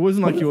one. It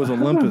wasn't like it was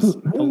Olympus.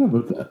 How do I know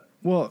about that?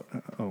 Well,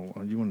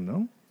 you want to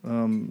know?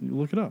 You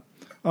look it up.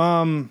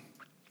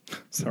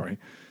 Sorry.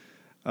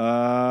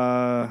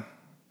 I'm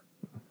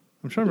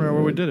trying to remember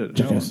where we did it.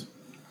 How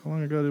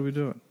long ago did we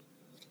do it?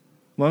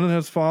 London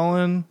Has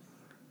Fallen.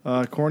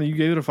 Corny, you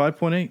gave it a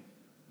 5.8.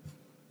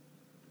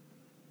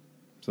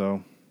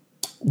 So.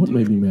 What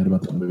made me mad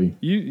about that movie?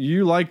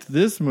 You liked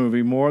this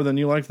movie more than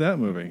you liked that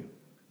movie.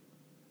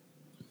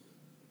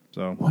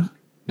 So what?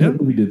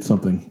 That movie did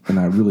something, and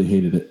I really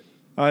hated it.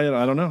 I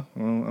don't know. I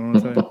don't want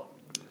to say.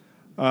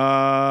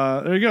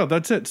 There you go.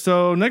 That's it.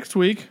 So next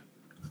week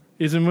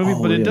is a movie,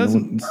 but it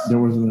doesn't. There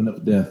wasn't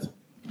enough death.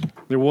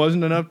 There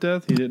wasn't enough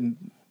death. He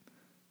didn't.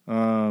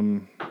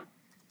 Oh,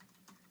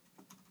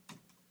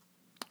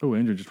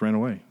 Andrew just ran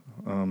away.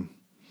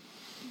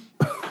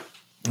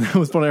 It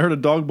was funny. I heard a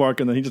dog bark,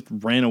 and then he just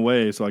ran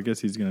away. So I guess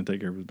he's going to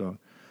take care of his dog.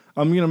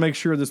 I'm going to make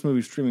sure this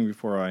movie's streaming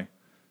before I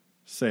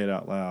say it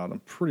out loud.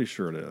 I'm pretty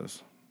sure it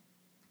is.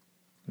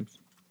 Oops.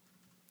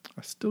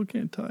 I still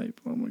can't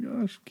type. Oh my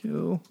gosh.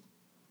 Kill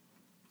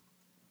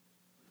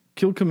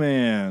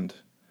Command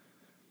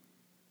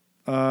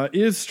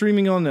is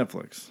streaming on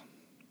Netflix.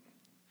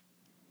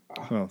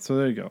 Well, so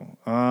there you go.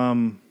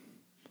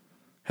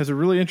 Has a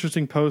really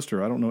interesting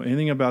poster. I don't know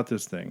anything about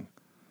this thing.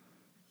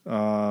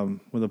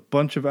 With a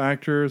bunch of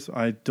actors.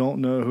 I don't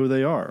know who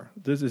they are.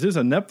 Is this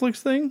a Netflix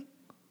thing?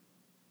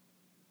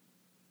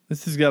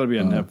 This has got to be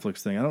a Netflix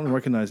thing. I don't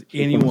recognize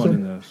anyone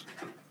in this.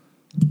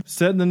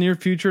 Set in the near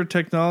future,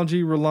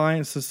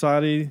 technology-reliant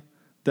society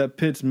that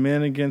pits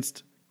men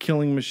against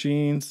killing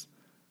machines.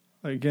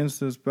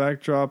 Against this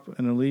backdrop,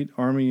 an elite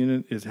army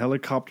unit is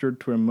helicoptered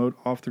to a remote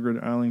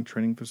off-the-grid island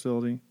training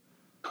facility.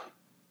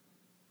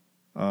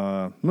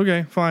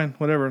 Okay, fine,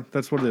 whatever.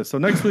 That's what it is. So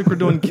next week we're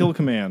doing Kill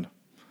Command.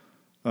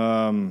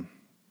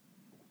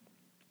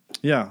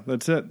 Yeah,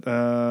 that's it.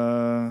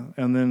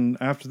 And then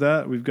after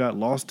that, we've got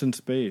Lost in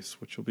Space,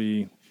 which will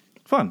be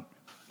fun.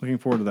 Looking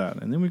forward to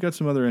that. And then we've got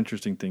some other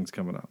interesting things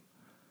coming up.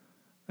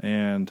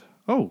 And,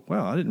 oh,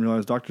 wow, I didn't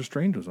realize Doctor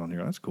Strange was on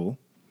here. That's cool.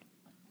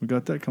 We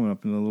got that coming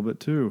up in a little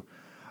bit, too.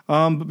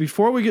 But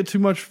before we get too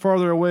much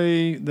farther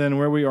away than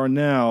where we are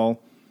now,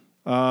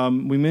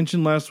 we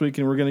mentioned last week,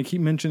 and we're going to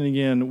keep mentioning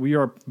again, we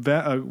are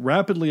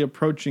rapidly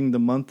approaching the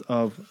month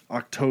of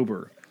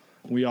October.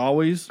 We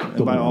always,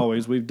 and by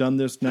always, we've done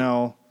this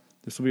now.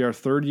 This will be our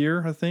third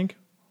year, I think,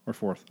 or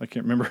fourth. I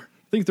can't remember.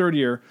 I think third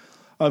year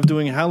of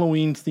doing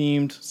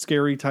Halloween-themed,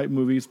 scary-type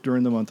movies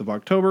during the month of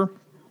October.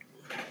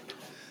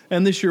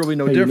 And this year will be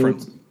no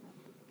different.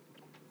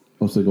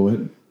 So go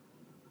ahead.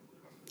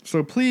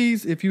 So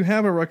please, if you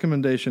have a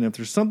recommendation, if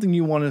there's something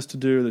you want us to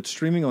do that's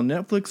streaming on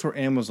Netflix or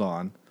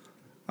Amazon,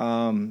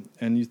 and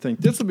you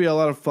think this would be a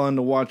lot of fun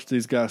to watch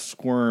these guys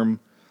squirm,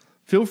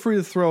 feel free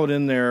to throw it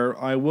in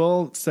there. I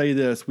will say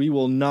this. We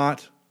will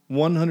not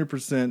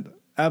 100%,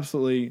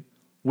 absolutely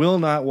will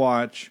not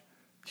watch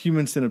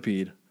Human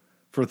Centipede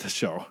for the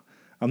show.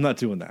 I'm not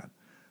doing that.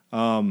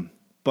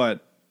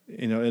 But,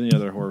 any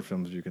other horror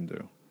films you can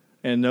do.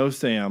 And no,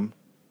 Sam,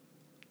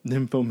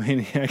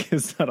 Nymphomaniac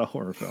is not a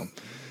horror film.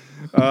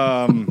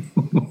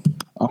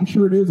 I'm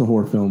sure it is a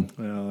horror film.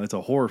 Well, it's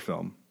a horror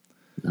film.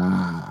 So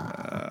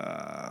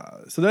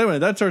anyway,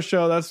 that's our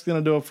show. That's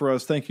going to do it for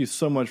us. Thank you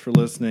so much for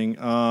listening.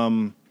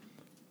 The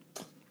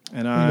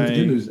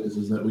good news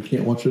is that we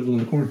can't watch it in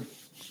the corner.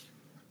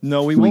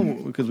 No, we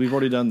won't, because we've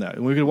already done that.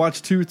 We could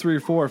watch 2, 3,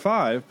 4,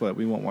 5, but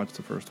we won't watch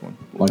the first one.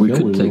 We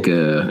could take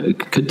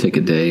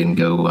a day and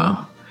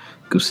go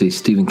see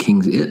Stephen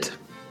King's It.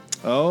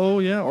 Oh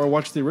yeah, or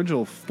watch the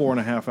original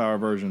 4.5-hour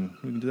version.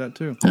 We can do that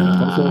too.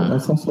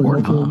 That's also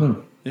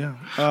Yeah.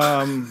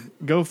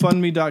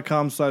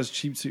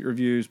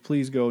 GoFundMe.com/cheapseatreviews.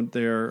 Please go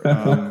there.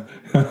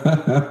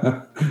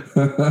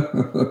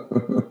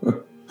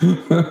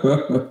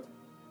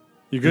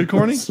 You good,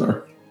 Corny?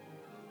 Sorry.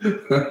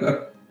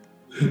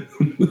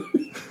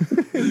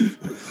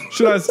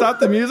 Should I stop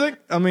the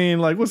music? I mean,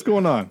 like, what's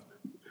going on?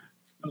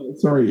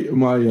 Sorry,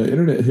 my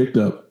internet hicked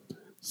up.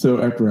 So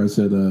after I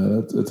said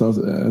that's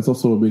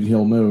also a big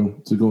hell no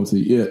to go and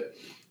see it.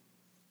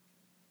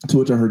 To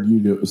which I heard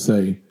you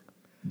say,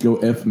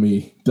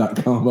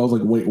 GoFme.com. I was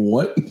like, wait,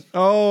 what?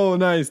 Oh,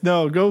 nice.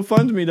 No,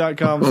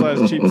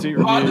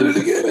 GoFundMe.com/cheapseatreviews. I did it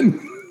again.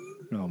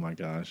 Oh my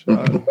gosh. I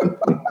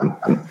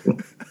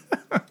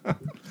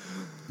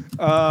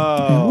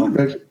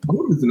wonder if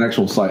it's an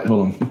actual site.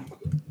 Hold on.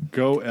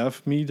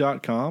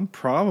 GoFme.com?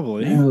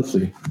 Probably. Yeah, let's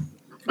see.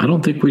 I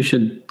don't think we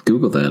should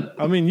Google that.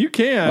 I mean, you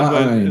can,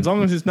 but as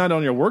long as it's not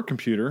on your work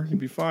computer, you'll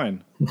be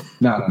fine.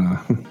 No.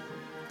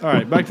 All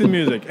right, back to the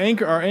music.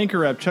 Our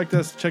Anchor app. Check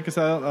us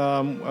out.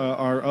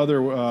 Our other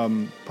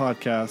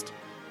podcast,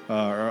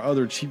 our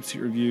other Cheap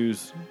Seat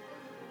Reviews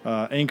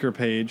Anchor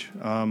page.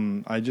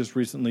 I just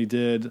recently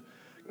did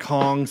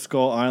Kong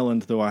Skull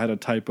Island, though I had a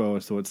typo,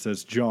 so it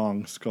says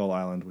Jong Skull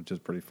Island, which is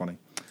pretty funny.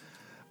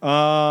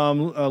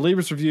 Leave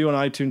us a review on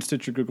iTunes,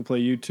 Stitcher, Google Play,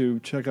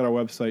 YouTube. Check out our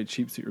website,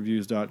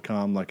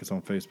 cheapseatreviews.com. Like us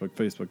on Facebook,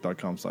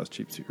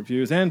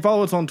 facebook.com/cheapseatreviews. And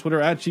follow us on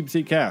Twitter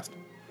 @cheapseatcast.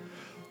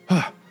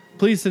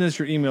 Please send us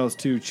your emails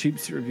to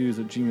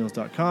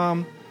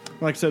cheapseatreviews@gmail.com.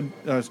 Like I said,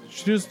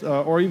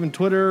 or even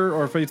Twitter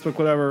or Facebook,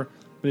 whatever.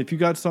 But if you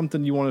got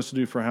something you want us to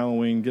do for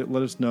Halloween,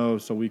 let us know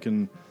so we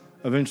can,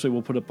 eventually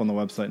we'll put it up on the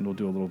website and we'll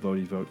do a little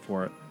vote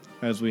for it,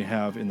 as we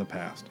have in the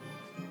past.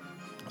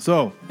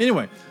 So,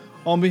 anyway,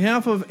 on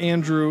behalf of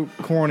Andrew,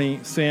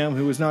 Corny, Sam,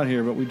 who is not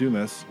here, but we do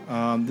miss,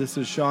 this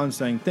is Sean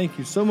saying thank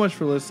you so much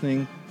for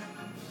listening,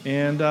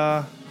 and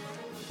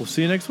we'll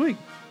see you next week.